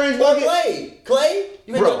for a mid-range bucket. Clay.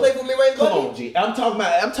 You ain't gonna play for a mid-range bucket. Come on, G. G. I'm talking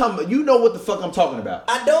about. You know what the fuck I'm talking about.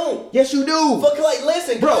 I don't. Yes, you do. Fuck, like,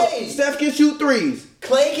 listen, bro. Clay. Steph can shoot threes.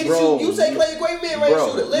 Clay can shoot. You say Clay a great mid-range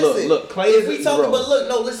shooter. Listen, look, Clay is. We talking, but look,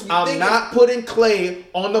 no, listen. I'm not putting Clay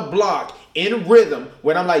on the block in rhythm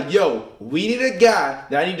when I'm like, yo, we need a guy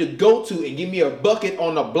that I need to go to and give me a bucket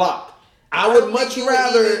on the block. I would much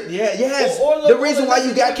rather, the reason why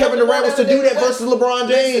you got Kevin Durant was to do that versus LeBron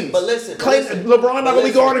James. But listen, Clay, LeBron not gonna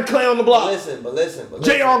be guarding Clay on the block. But listen.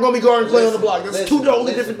 JR gonna be guarding Clay on the block. That's two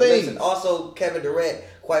totally different things. Also, Kevin Durant,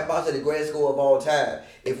 quite possibly the greatest scorer of all time.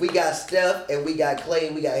 If we got Steph and we got Clay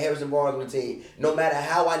and we got Harrison Barnes on the team, no matter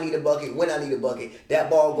how I need a bucket, when I need a bucket, that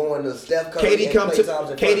ball going to Steph Curry and Klay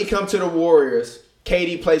Thompson. KD come to the Warriors.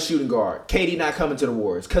 KD plays shooting guard. KD not coming to the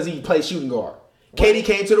Warriors because he plays shooting guard. KD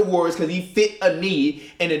came to the Warriors because he fit a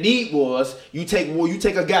need, and the need was you take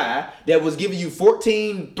a guy that was giving you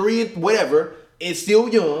 14, 3, whatever, and still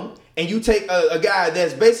young, and you take a guy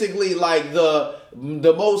that's basically like the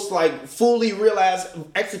most like fully realized,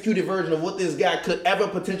 executed version of what this guy could ever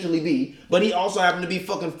potentially be, but he also happened to be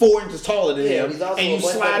fucking 4 inches taller than him, and you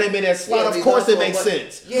slide him in that slot. Of course it makes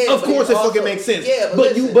sense. Of course it fucking makes sense.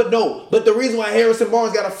 But the reason why Harrison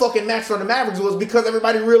Barnes got a fucking max from the Mavericks was because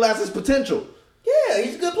everybody realized his potential. Yeah,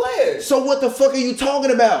 he's a good player. So what the fuck are you talking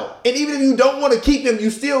about? And even if you don't want to keep him, you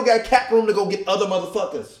still got cap room to go get other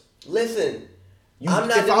motherfuckers. Listen, if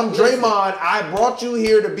I'm Draymond, I brought you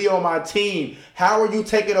here to be on my team. How are you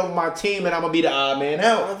taking over my team and I'm gonna be the odd man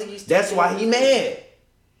out? I don't think he's That's why he mad.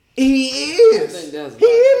 He is.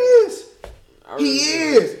 He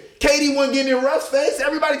is. KD wasn't getting in Ruff's face.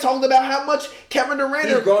 Everybody talked about how much Kevin Durant.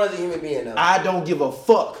 He's grown as a human being now. I don't give a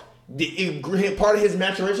fuck. Part of his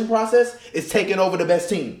maturation process is taking over the best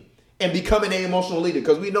team and becoming an emotional leader,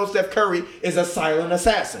 because we know Steph Curry is a silent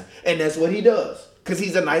assassin, and that's what he does because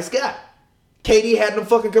he's a nice guy. KD had them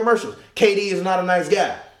fucking commercials. KD is not a nice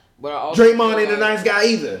guy. But Draymond ain't a nice guy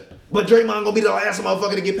either. But Draymond gonna be the last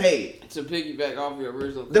motherfucker to get paid. To piggyback off your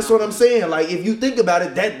original That's what I'm saying. Like, if you think about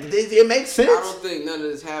it, it makes sense. I don't think none of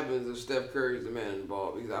this happens if Steph Curry's the man in the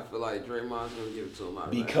ball, because I feel like Draymond's gonna give it to him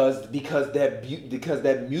out of because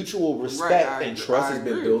that mutual respect and trust has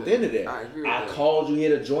been built into that. I called you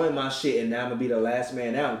here to join my shit, and now I'm gonna be the last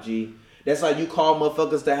man out, G. That's like you call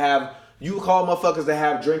motherfuckers to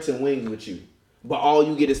have drinks and wings with you. But all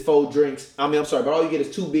you get is 4 drinks. But all you get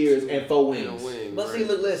is 2 beers and 4 wings. But see,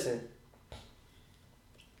 look, listen.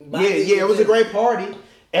 It was a great party.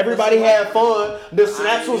 Everybody had fun. The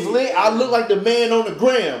snacks was lit. I looked like the man on the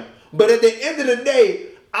gram. But at the end of the day,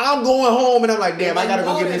 I'm going home and I'm like, damn, I gotta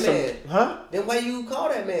go get me some. Huh? Then why you call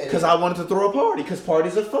that man? Because I wanted to throw a party. Because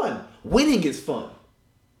parties are fun. Winning is fun.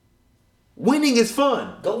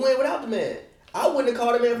 Go win without the man. I wouldn't have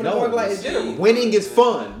called him in for the parking lot in general. Winning is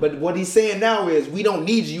fun. But what he's saying now is, we don't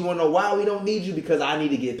need you. You want to know why we don't need you? Because I need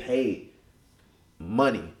to get paid.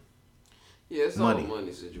 Money. Yeah, it's all a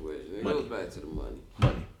money situation. It goes back to the money.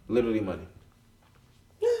 Money. Literally money.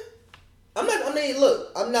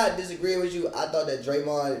 I'm not disagreeing with you. I thought that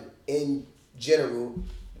Draymond, in general,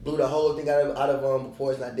 blew the whole thing out of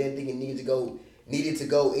proportion. I didn't think it needed to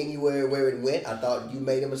go anywhere where it went. I thought you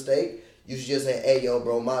made a mistake. You should just say, hey, yo,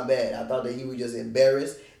 bro, my bad. I thought that he was just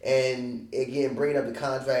embarrassed. And, again, bringing up the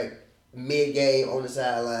contract mid-game on the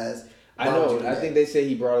sidelines. I know. I think they say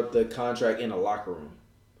he brought up the contract in the locker room.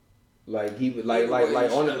 Like, he was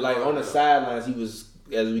on the sidelines, he was,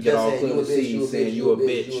 as we can all clearly see, saying you a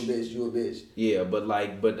bitch. Yeah, but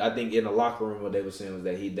I think in the locker room what they were saying was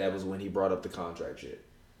that was when he brought up the contract shit.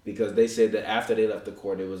 Because they said that after they left the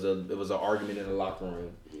court, it was an argument in the locker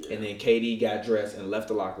room, and then KD got dressed and left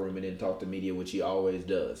the locker room and then talked to media, which he always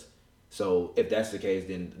does. So if that's the case,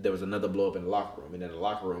 then there was another blow up in the locker room, and in the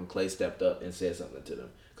locker room, Clay stepped up and said something to them,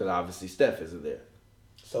 because obviously Steph isn't there.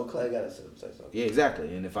 So Clay got to step up and say something. Yeah,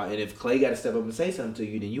 exactly. And if Clay got to step up and say something to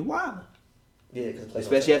you, then you wildin'. Yeah, because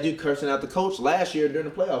especially after you cursing out the coach last year during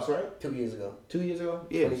the playoffs, right? 2 years ago. 2 years ago.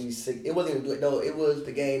 Yeah. 26. It wasn't even good. No, it was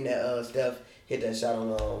the game that Steph hit that shot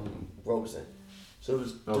on Roberson. So it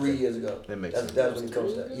was 3 years ago. That makes sense. That's when he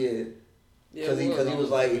coached that. Yeah. Because he was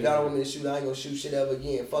like, if y'all don't want me to shoot, I ain't gonna shoot shit ever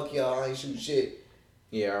again. Fuck y'all, I ain't shooting shit.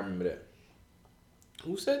 Yeah, I remember that.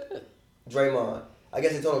 Who said that? Draymond. I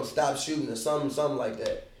guess he told him to stop shooting or something like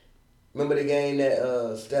that. Remember the game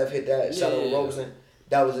that Steph hit that shot on Roberson?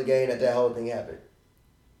 That was the game that whole thing happened.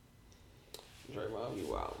 Draymond be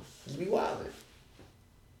wild. Just be wild.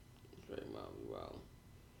 Draymond be wild.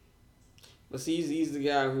 But see, he's the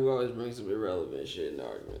guy who always brings some irrelevant shit in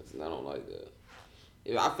arguments, and I don't like that.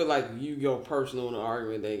 I feel like you go personal in an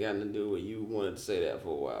argument, they ain't got nothing to do with you wanted to say that for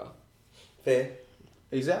a while. Fair.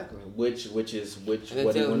 Exactly. Which is what he wants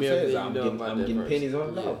to say. I'm getting pennies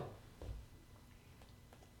on the dollar.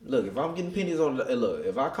 Look, if I'm getting pennies on the look,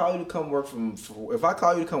 if I call you to come work if I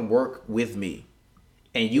call you to come work with me,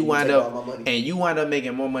 and you wind up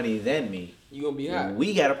making more money than me, you gonna be hot.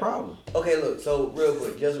 We got a problem. Okay, look. So real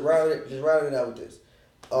quick, just rounding it out with this.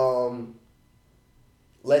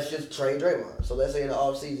 Let's just trade Draymond. So let's say in the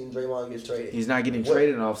offseason, Draymond gets traded. He's not getting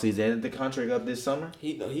traded in the offseason. Isn't the contract up this summer?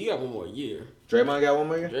 He got one more year. Draymond got one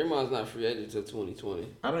more year? Draymond's not free agent until 2020.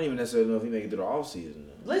 I don't even necessarily know if he make it through the offseason.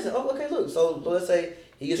 Listen, okay, look. So let's say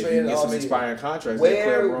he gets traded in the offseason. Some expiring contracts.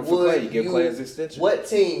 Where would you give players extension? What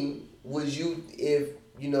team would you, if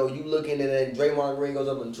you looking at it and Draymond Green goes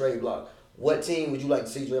up on the trade block, what team would you like to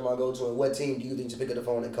see Draymond go to, and what team do you think should pick up the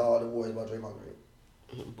phone and call the Warriors about Draymond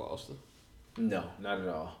Green? Boston. No, not at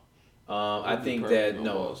all. I think that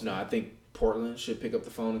I think Portland should pick up the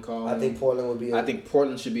phone and call. I think Portland would be. I think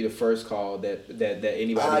Portland should be the first call that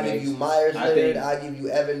anybody makes. I give you Myers Leonard. I give you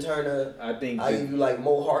Evan Turner. I give you like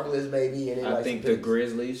Mo Harkless maybe. And I think the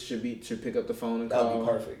Grizzlies should pick up the phone and call. That would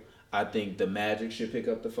be perfect. I think the Magic should pick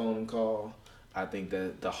up the phone and call. I think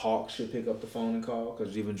that the Hawks should pick up the phone and call,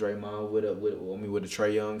 because even Draymond with the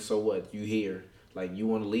Trae Young. So what? You here? Like, you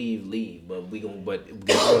want to leave. But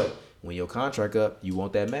guess what? When your contract up, you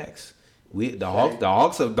want that max. The Hawks.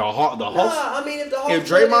 Nah, I mean, if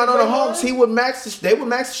Draymond on the Hawks, they would max the shit out of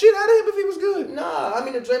him if he was good. Nah, I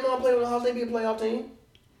mean, if Draymond played on the Hawks, they'd be a playoff team.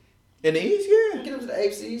 In the East, yeah. Get him to the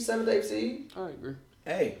 8th seed, 7th, 8th seed. I agree.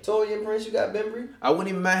 Hey, Torian Prince, you got Bembry. I wouldn't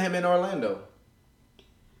even mind him in Orlando.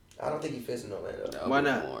 I don't think he fits in Orlando. Why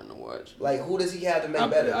not? To watch. Like, who does he have to make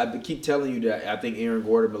better? I keep telling you that I think Aaron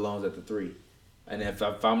Gordon belongs at the 3. And if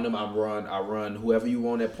I'm them, I run whoever you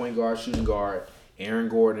want at point guard, shooting guard, Aaron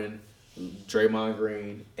Gordon, Draymond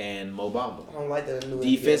Green, and Mo Bamba. I don't like that in the NBA.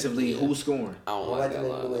 Defensively, who's scoring? I don't like that in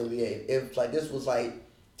the NBA. If this was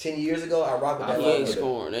 10 years ago, I rock with that. He ain't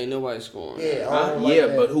scoring. Ain't nobody scoring.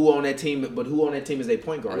 Yeah, but who on that team? Is a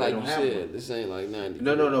point guard? Like they don't you have said, one. this ain't like 90.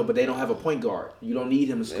 No. But they don't have a point guard. You don't need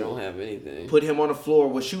him to score. They don't have anything. Put him on the floor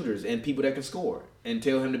with shooters and people that can score, and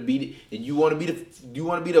tell him to beat it. And you want to be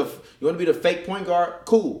the fake point guard?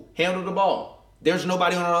 Cool. Handle the ball. There's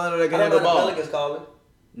nobody on Orlando that can handle the ball. Pelicans calling.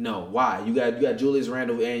 No, why? You got Julius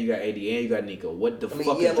Randle and you got AD and you got Nico. What the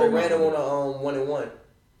fuck? Yeah, but Randle on a 1-and-1.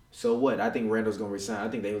 So what? I think Randall's gonna resign. I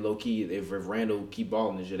think they low key. If Randall keep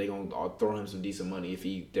balling this year, they gonna throw him some decent money if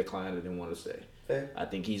he declined it and want to stay. Fair. I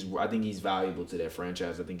think he's valuable to that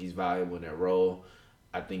franchise. I think he's valuable in that role.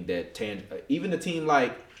 I think that even a team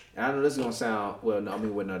like, and I know this is gonna sound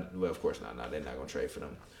of course not. No, they're not gonna trade for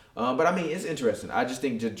them. But I mean, it's interesting. I just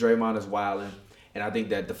think just Draymond is wilding. And I think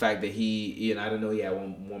that the fact that and I don't know, he had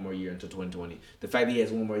one more year until 2020. The fact that he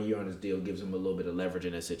has one more year on his deal gives him a little bit of leverage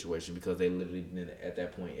in that situation, because they literally, at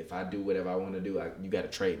that point, if I do whatever I want to do, you got to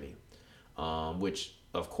trade me. Which,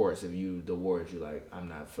 of course, if you, the Warriors, you like, I'm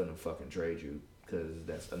not finna fucking trade you, because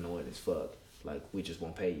that's annoying as fuck. Like, we just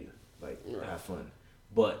won't pay you. Like, have fun.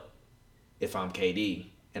 But if I'm KD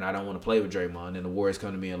and I don't want to play with Draymond, and the Warriors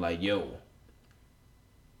come to me and like, yo,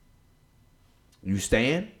 you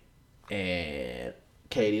staying? And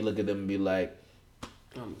KD look at them and be like,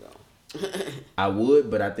 I'm gone. I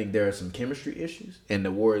would, but I think there are some chemistry issues. And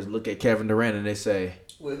the Warriors look at Kevin Durant and they say,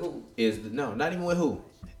 with who? Not even with who.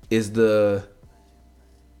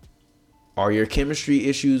 Are your chemistry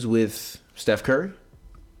issues with Steph Curry?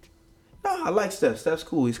 No, I like Steph. Steph's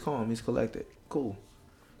cool. He's calm. He's collected. Cool.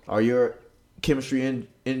 Are your chemistry in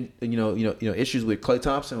issues with Klay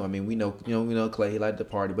Thompson? I mean, we know Klay. He liked to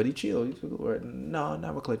party, but he chilled. No,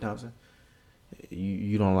 not with Klay Thompson.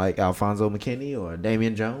 You don't like Alfonso McKinney or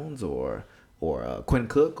Damian Jones or Quinn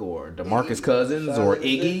Cook or DeMarcus Cousins or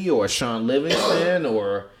Iggy or Sean Livingston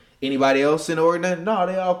or anybody else in the organization? No,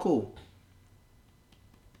 they all cool.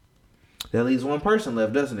 That leaves one person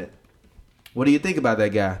left, doesn't it? What do you think about that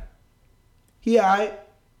guy? He alright.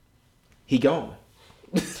 He gone.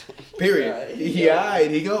 Period. He alright.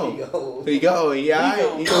 He gone. He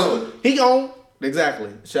alright. He gone.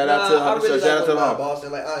 Exactly. Shout out to the Hawks.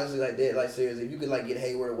 Boston. Like, honestly, like that. Like, seriously, if you could like get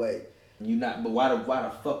Hayward away. But why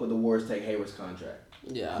the fuck would the Warriors take Hayward's contract?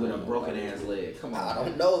 Yeah, with a broken ass leg. Come on. I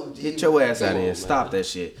don't know. Get your ass out of here. Stop that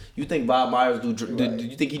shit. You think Bob Myers do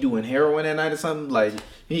you think he doing heroin that night or something? Like,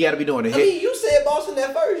 he got to be doing a hit. I mean, you said Boston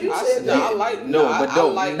at first. You said that.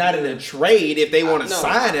 Not in a trade if they want to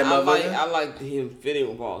sign him. I like him fitting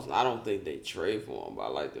with Boston. I don't think they trade for him, but I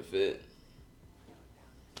like the fit.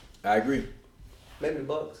 I agree. Maybe the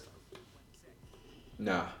Bucks.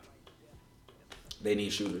 Nah. They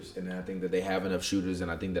need shooters, and I think that they have enough shooters,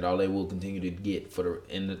 and I think that all they will continue to get to the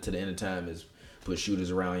end of time is put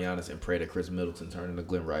shooters around Giannis and pray that Chris Middleton turn into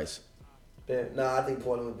Glenn Rice. Yeah, I think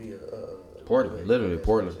Portland would be Portland.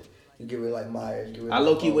 You get rid of like Myers. I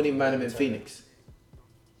low-key wouldn't even mind him in Phoenix.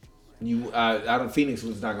 I don't. Phoenix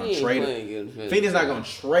was not gonna trade him. Phoenix not gonna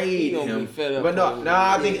trade him. But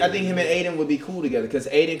I think him and Aiden would be cool together because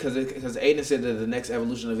Aiden said that the next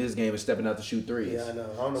evolution of his game is stepping out to shoot threes. Yeah, I know. I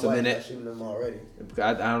don't know why he's not shooting them already.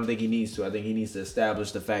 I don't think he needs to. I think he needs to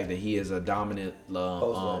establish the fact that he is a dominant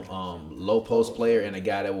low post player and a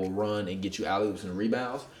guy that will run and get you alley-oops and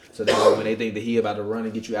rebounds. So that when they think that he about to run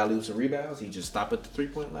and get you alley-oops and rebounds, he just stop at the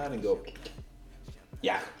 3-point line and go,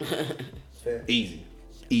 yeah, easy.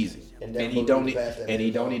 And he don't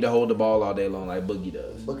need to hold the ball all day long like Boogie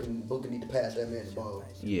does. Boogie need to pass that man the ball.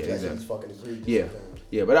 Yeah, exactly. He's fucking agreed. Yeah.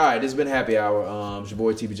 But all right, this has been Happy Hour. It's your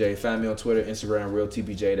boy TPJ. Find me on Twitter, Instagram, Real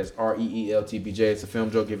TPJ. That's REEL TPJ. It's a film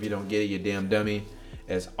joke. If you don't get it, you damn dummy.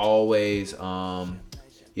 As always, find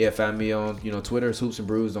me on Twitter. It's Hoops and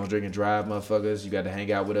Brews. Don't drink and drive, motherfuckers. You got to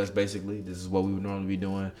hang out with us. Basically, this is what we would normally be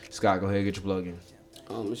doing. Scott, go ahead, get your plug in.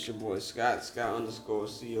 It's your boy Scott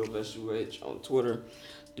 _COSUH on Twitter.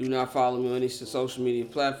 Do not follow me on any social media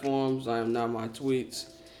platforms. I am not my tweets,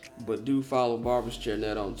 but do follow Barber's Chair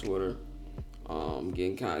Net on Twitter.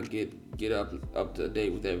 Get up to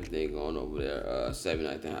date with everything going over there.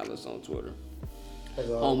 79th and Hollis on Twitter.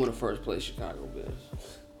 Home of the first place Chicago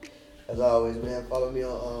Bears. As always, man, follow me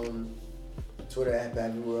on Twitter at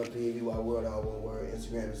PavvyWorld, PAVY World, all one word.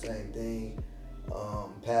 Instagram, the same thing.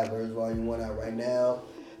 Pavers Volume 1 out right now.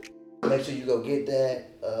 Make sure you go get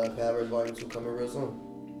that. Pavers Volume 2 coming real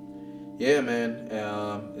soon. Yeah, man.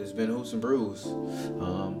 It's been Hoops and Brews.